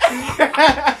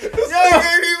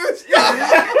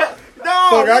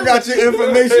 fuck, I got your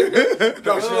information.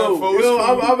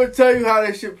 I'm going to tell you how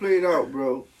that shit played out,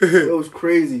 bro. It was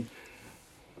crazy.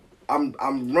 I'm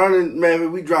running,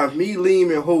 man. We drive me,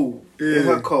 Liam, and Ho in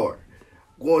her car,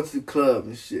 going to the club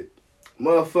and shit.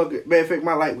 Motherfucker, man, in fact,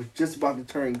 my light was just about to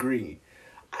turn green.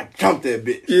 I jumped that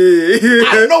bitch. Yeah.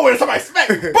 Out of nowhere, somebody smacked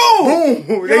me. Boom!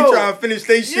 Boom! They try to finish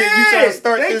their shit. You try to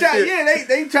start this shit. Yeah,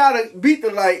 they try to beat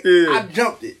the light. Yeah. I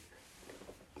jumped it.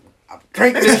 I'm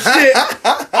drinking this shit.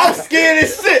 I'm scared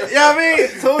as shit. You know what I mean?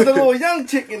 So it was a little young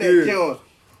chick in that joint.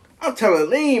 I'm telling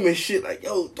Liam and shit, like,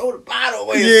 yo, throw the bottle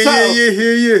away.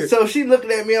 Yeah. So she looking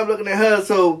at me, I'm looking at her.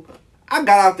 So I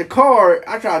got out the car.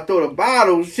 I tried to throw the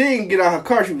bottle. She didn't get out her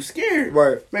car. She was scared.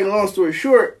 Right. Make a long story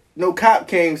short, no cop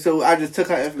came, so I just took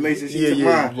her information. She took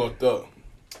mine. Looked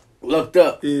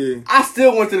up. Yeah. I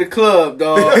still went to the club,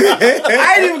 dog.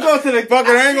 I ain't even go to the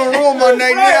fucking. I ain't gonna roll my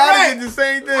night. I did the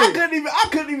same thing. I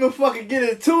couldn't even fucking get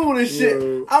in tune and shit.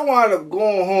 Yo. I wound up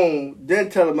going home,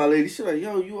 then telling my lady, she's like,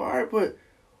 yo, you alright, but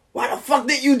why the fuck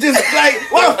did you just, like,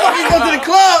 why the fuck you go to the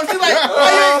club? She's like,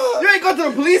 you ain't go to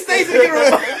the police station to get a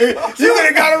report? You would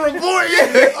have got a report,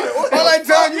 All that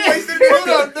time you wasted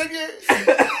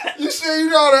nigga. You said you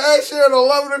got an action at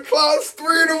 11 o'clock, it's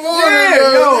 3 in the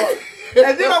morning,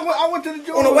 And then I went to the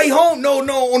joint. On the way home? No,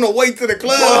 on the way to the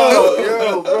club.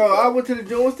 Yo, bro, I went to the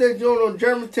joint. What's that joint on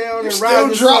Germantown and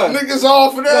Rising Still drop Sun? niggas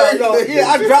off and everything. Yeah,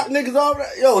 I dropped niggas off.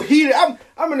 Yo, heated.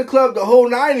 I'm in the club the whole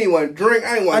night. I ain't want to drink.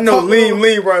 I ain't want to I know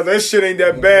lean, brother. That shit ain't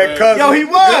that bad, cousin. Yo, he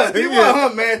was, huh,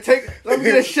 man? Let me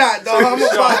get a shot, dog. I'm a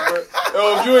shot.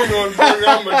 Yo, if you ain't gonna drink,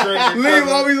 I'm gonna drink. Lean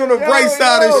always on the bright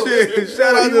side of shit.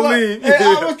 Shout out to Lean. Hey,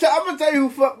 I'm gonna tell you who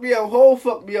fucked me up. Whole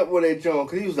fucked me up with that joint,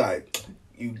 cause he was like,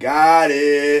 "You got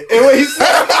it," and when he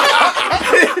said,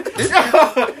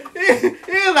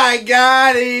 he was like,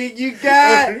 "Got it, you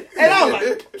got it," and I was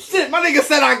like, "Shit, my nigga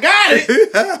said I got it."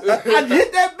 I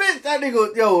hit that bitch. That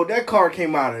nigga, yo, that car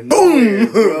came out of nowhere,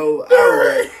 bro. I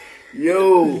was like,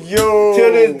 yo.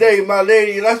 Till this day, my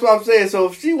lady, that's what I'm saying. So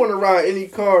if she want to ride any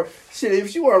car, shit,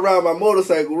 if she want to ride my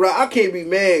motorcycle, I can't be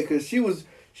mad because she was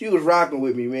rocking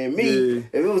with me, man.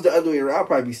 If it was the other way around, I'd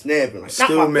probably be snapping. Like,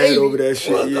 still mad baby. Over that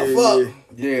shit. What the fuck?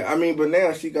 Yeah, I mean, but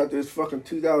now she got this fucking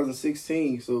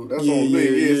 2016, so that's on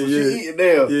me. So she eating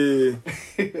now.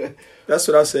 Yeah. That's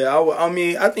what I said. I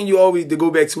mean, I think you always, to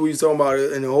go back to what you talking about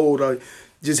in the whole, like,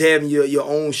 just having your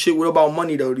own shit. What about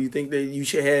money, though? Do you think that you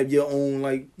should have your own,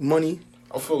 like, money?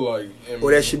 I feel like...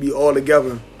 or that should be all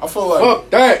together? I feel like... Fuck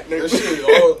that, nigga. That shit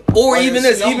all... Or like, even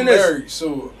this, I'm married,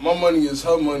 so my money is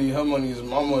her money is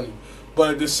my money.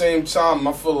 But at the same time,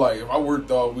 I feel like if I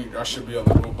worked all week, I should be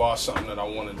able to go buy something that I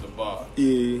wanted to buy.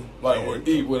 Yeah. Like, or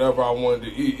eat whatever I wanted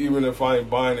to eat, even if I ain't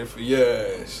buying it for your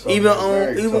ass.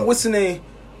 Even what's the name?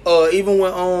 Even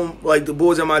when like the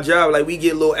boys at my job, like we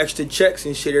get little extra checks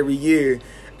and shit every year.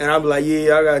 And I'll be like,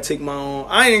 yeah, I gotta take my own.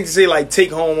 I ain't say like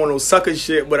take home on those sucker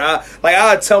shit, but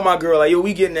I tell my girl like, yo,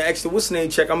 we getting the extra what's the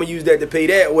name check. I'm gonna use that to pay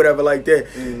that or whatever like that.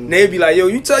 And they be like, yo,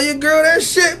 you tell your girl that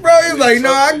shit, bro. It's like,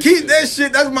 no, I keep that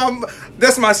shit.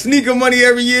 That's my sneaker money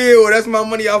every year, or that's my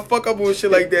money I fuck up on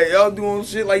shit like that. Y'all doing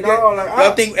shit like that? Like,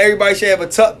 y'all think everybody should have a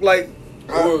tuck like?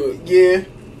 Yeah,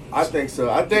 I think so.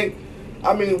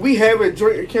 I mean, we have a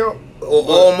joint account. Or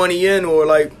all money in, or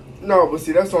like. No, but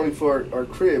see, that's only for our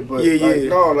crib. But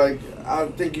no, like I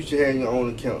think you should have your own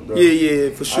account, though.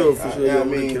 Yeah, for sure. I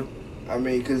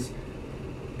mean, because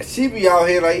she be out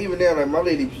here, like even now, like my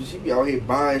lady, she be out here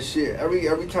buying shit.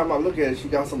 Every time I look at it, she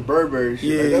got some Burberry shit.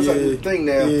 Yeah, like, that's like the thing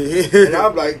now. Yeah. And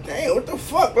I'm like, damn, what the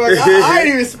fuck? Like I ain't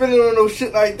even spending on no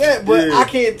shit like that. But I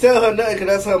can't tell her nothing because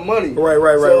that's her money. Right.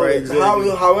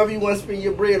 Exactly. However you want to spend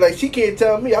your bread, like she can't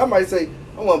tell me. I might say,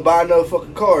 I want to buy another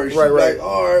fucking car. She's like,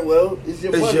 all right, well, it's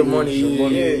your money. It's your money.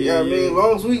 Yeah, you know what I mean?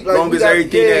 Long as we, like, long as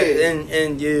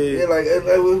everything Yeah, like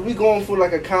if we going for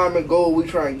like a common goal, we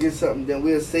try and get something, then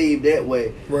we'll save that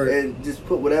way. Right. And just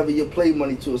put whatever your play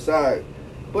money to aside.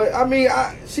 But, I mean,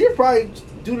 she'll probably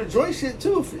do the joint shit,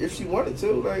 too, if she wanted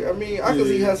to. Like, I mean, I can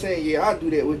see her saying, yeah, I'll do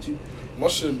that with you. My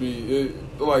shit be,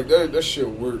 like, that shit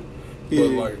work. But,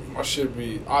 like, my shit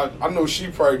be... I know she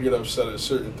probably get upset at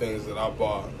certain things that I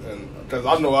bought. And because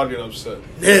I know I get upset.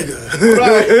 Nigga.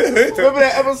 Right. Remember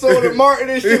that episode of Martin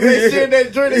and shit? They shared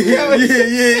that joint together?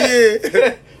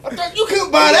 Yeah. I thought you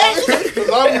couldn't buy that. Because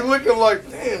I be looking like,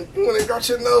 damn, you ain't got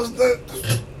your nails done.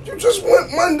 You just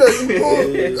went Monday. You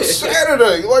going it's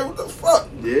Saturday. Like, what the fuck?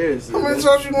 Yes. How many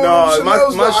times you going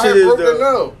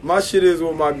my shit is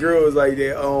with my girls like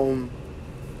that.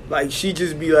 Like, she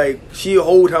just be like, she'll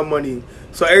hold her money.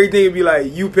 So everything would be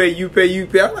like, you pay.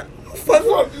 I'm like, fuck,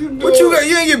 what you got?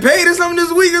 You ain't get paid or something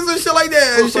this week or some shit like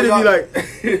that. And shit be like,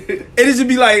 and it should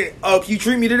be like, oh, can you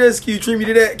treat me to this? Can you treat me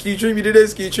to that? Can you treat me to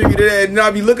this? Can you treat me to that? And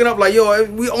I'll be looking up like, yo,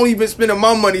 we only been spending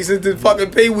my money since the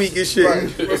fucking pay week and shit.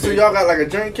 Right. So y'all got like a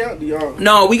joint account? Do y'all?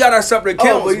 No, we got our separate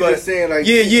accounts. But you just saying like,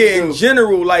 in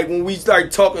general, like when we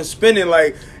start talking spending,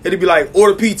 like it'd be like,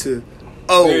 order pizza.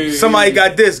 Oh, somebody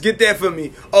got this. Get that for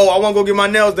me. Oh, I want to go get my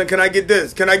nails done. Can I get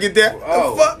this? Can I get that?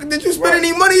 Oh, the fuck? Did you spend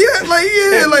any money yet? Like,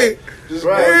 yeah, like.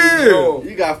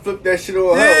 You got to flip that shit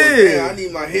on her. Damn, I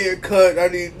need my hair cut. I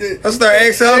need this. I start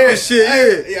asking her for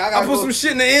shit, I put some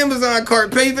shit in the Amazon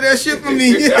cart. Pay for that shit for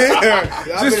me.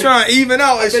 Just trying to even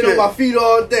out and shit. I've been on my feet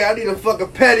all day. I need a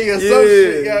fucking patty or some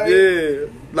shit. Yeah.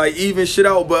 Like, even shit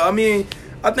out. But, I mean...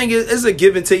 I think it's a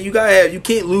give and take. You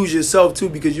can't lose yourself too,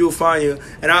 because you'll find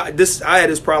and I had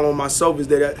this problem with myself is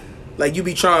that like you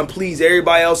be trying to please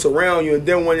everybody else around you, and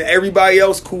then when everybody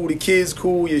else cool, the kids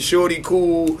cool, your shorty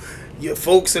cool, your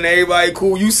folks and everybody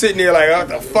cool. You sitting there like, what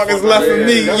the fuck is left of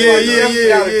me? That's Yeah, why you definitely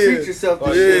gotta treat yourself to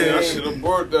Like, shit. yeah, I should have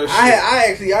bought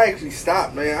that shit. I actually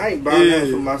stopped, man. I ain't buying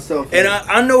nothing for myself. And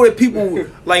I know that people,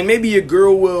 like, maybe your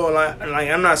girl will, like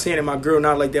I'm not saying that my girl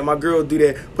not like that. My girl do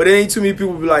that. But it ain't too many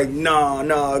people be like,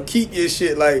 nah, keep your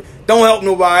shit. Like, don't help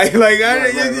nobody. Like,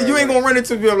 you ain't gonna run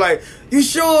into people like, you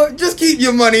sure? Just keep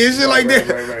your money and shit like that.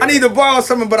 Right. I need to borrow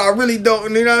something, but I really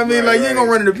don't. You know what I mean? Like, you ain't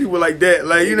gonna run into people like that.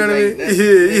 Like, you know what I mean?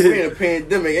 We in a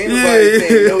pandemic. Ain't nobody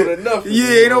saying no to nothing. Yeah,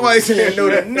 ain't nobody saying no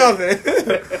to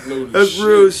nothing. That's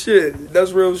real shit.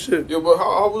 That's real shit. Yo, but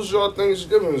how was y'all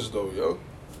Thanksgivings though, yo?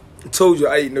 I told you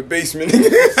I ate in the basement.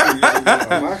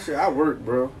 My shit, I work,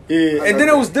 bro. Yeah, and then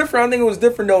it was different. I think it was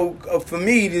different though for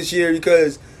me this year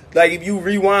because, like, if you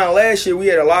rewind last year, we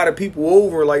had a lot of people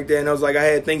over like that, and I was like, I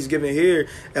had Thanksgiving here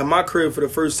at my crib for the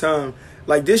first time.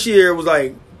 Like this year, it was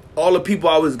like all the people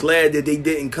I was glad that they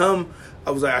didn't come. I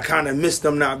was like, I kind of missed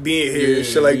them not being here and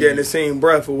shit like that in the same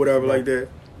breath or whatever like that.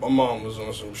 My mom was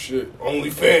on some shit. Only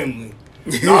family,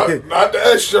 not the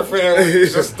extra family,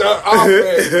 just our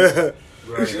family.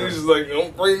 She was just like,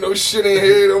 don't bring no shit in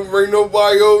here. Don't bring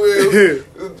nobody over here.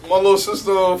 My little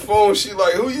sister on the phone, she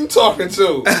like, who you talking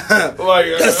to?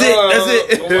 Like, that's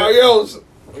it. Nobody else.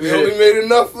 We only made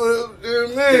enough for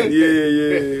men.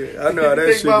 Yeah. I know how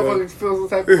that shit go. Motherfuckers feel some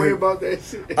type of way about that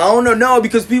shit. I don't know. No,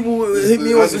 because people hit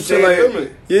me on some shit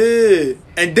like, yeah.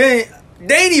 And then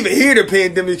they ain't even hear the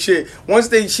pandemic shit. Once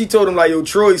she told him like, yo,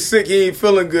 Troy's sick. He ain't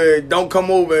feeling good. Don't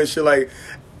come over and shit. Like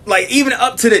even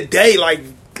up to the day, like,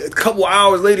 a couple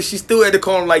hours later, she still had to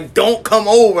call him like, don't come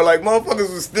over. Like,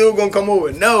 motherfuckers was still gonna come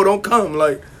over. No, don't come.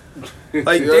 Like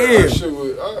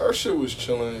damn. Our shit was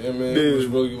chilling. I mean, it was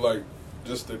really like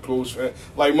just the close fan.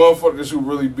 Like, motherfuckers who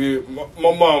really big.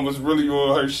 My mom was really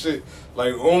on her shit.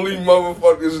 Like, only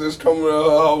motherfuckers that's coming to her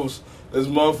house is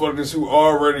motherfuckers who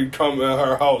already come at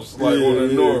her house. Like, on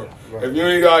the door. Right. If you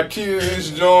ain't got a key to this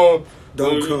joint,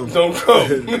 don't come.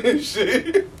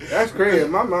 Shit. That's crazy.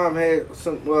 My mom had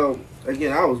some, well,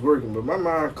 again, I was working, but my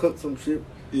mom cooked some shit.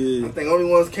 Yeah. I think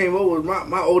only ones came over was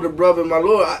my older brother and my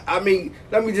lord. I mean,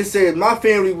 let me just say, my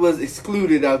family was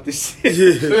excluded out this shit.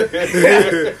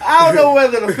 Yeah. I don't know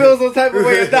whether to feel some type of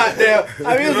way or not now.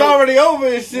 I mean, it's already over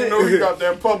and shit. You know, he got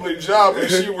that public job and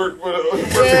she worked for the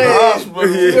hospital.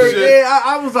 Yeah,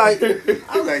 I was like,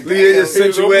 Leah just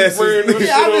sent you asses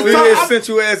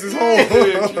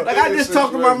home. Like, I just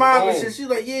talked to my mom and shit. She's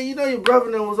like, yeah, you know your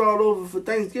brother was all over for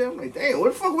Thanksgiving. I'm like, damn,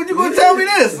 what the fuck would you gonna tell me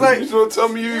this? Like, you gonna tell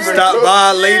me you stop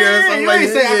by later or something like that. You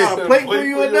ain't say I got a plate for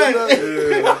you or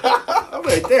nothing. I'm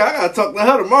like, damn, I gotta talk to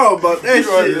her tomorrow about that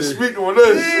shit. You speak on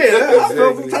this. Yeah, I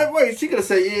felt some type of way. She could have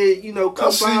said, yeah, you know, come by.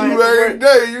 I see you every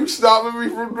day. You stopping me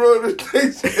from doing the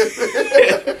things.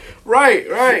 Right.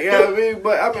 Yeah, I mean,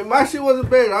 but I mean, my shit wasn't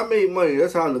bad. I made money.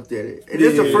 That's how I looked at it. And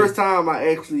this is the first time I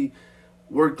actually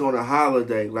worked on a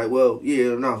holiday. Like, well,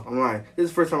 I'm lying. This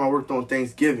is the first time I worked on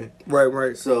Thanksgiving.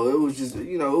 Right. So it was just,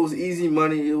 it was easy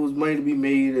money. It was money to be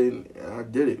made, and I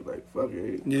did it. Like, fuck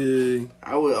it. Yeah.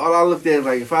 All I looked at,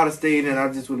 like, if I'd have stayed in, I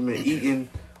just would have been eating,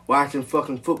 watching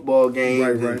fucking football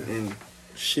games. Right. And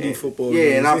shitty football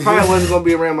games. Yeah, and I probably wasn't going to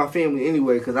be around my family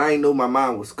anyway, because I didn't know my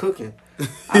mom was cooking.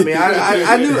 I mean,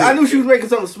 I knew she was making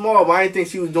something small, but I didn't think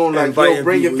she was doing like, yo,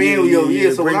 bring your family over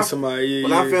here. So when I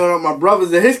found out my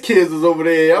brothers and his kids was over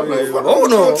there, I'm like,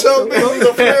 hold on, tell me who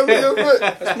your family is.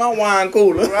 That's my wine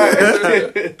cooler.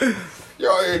 Right.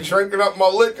 Y'all ain't drinking up my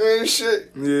liquor and shit.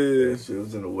 Yeah, that shit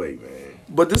was in the way, man.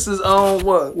 But this is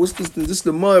what's this? This is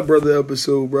the Mud Brother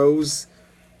episode, bros.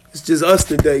 It's just us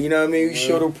today, you know what I mean? We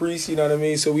showed a priest, you know what I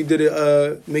mean? So we did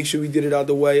it. Make sure we get it out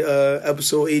the way.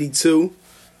 Episode 82.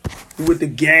 With the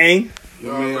gang.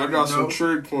 Yo, man, I got some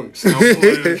trade points. I'm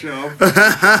playing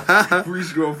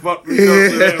Priest gonna fuck me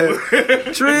up.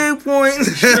 Trade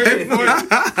points.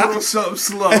 Put on something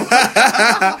slow.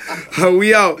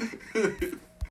 We out.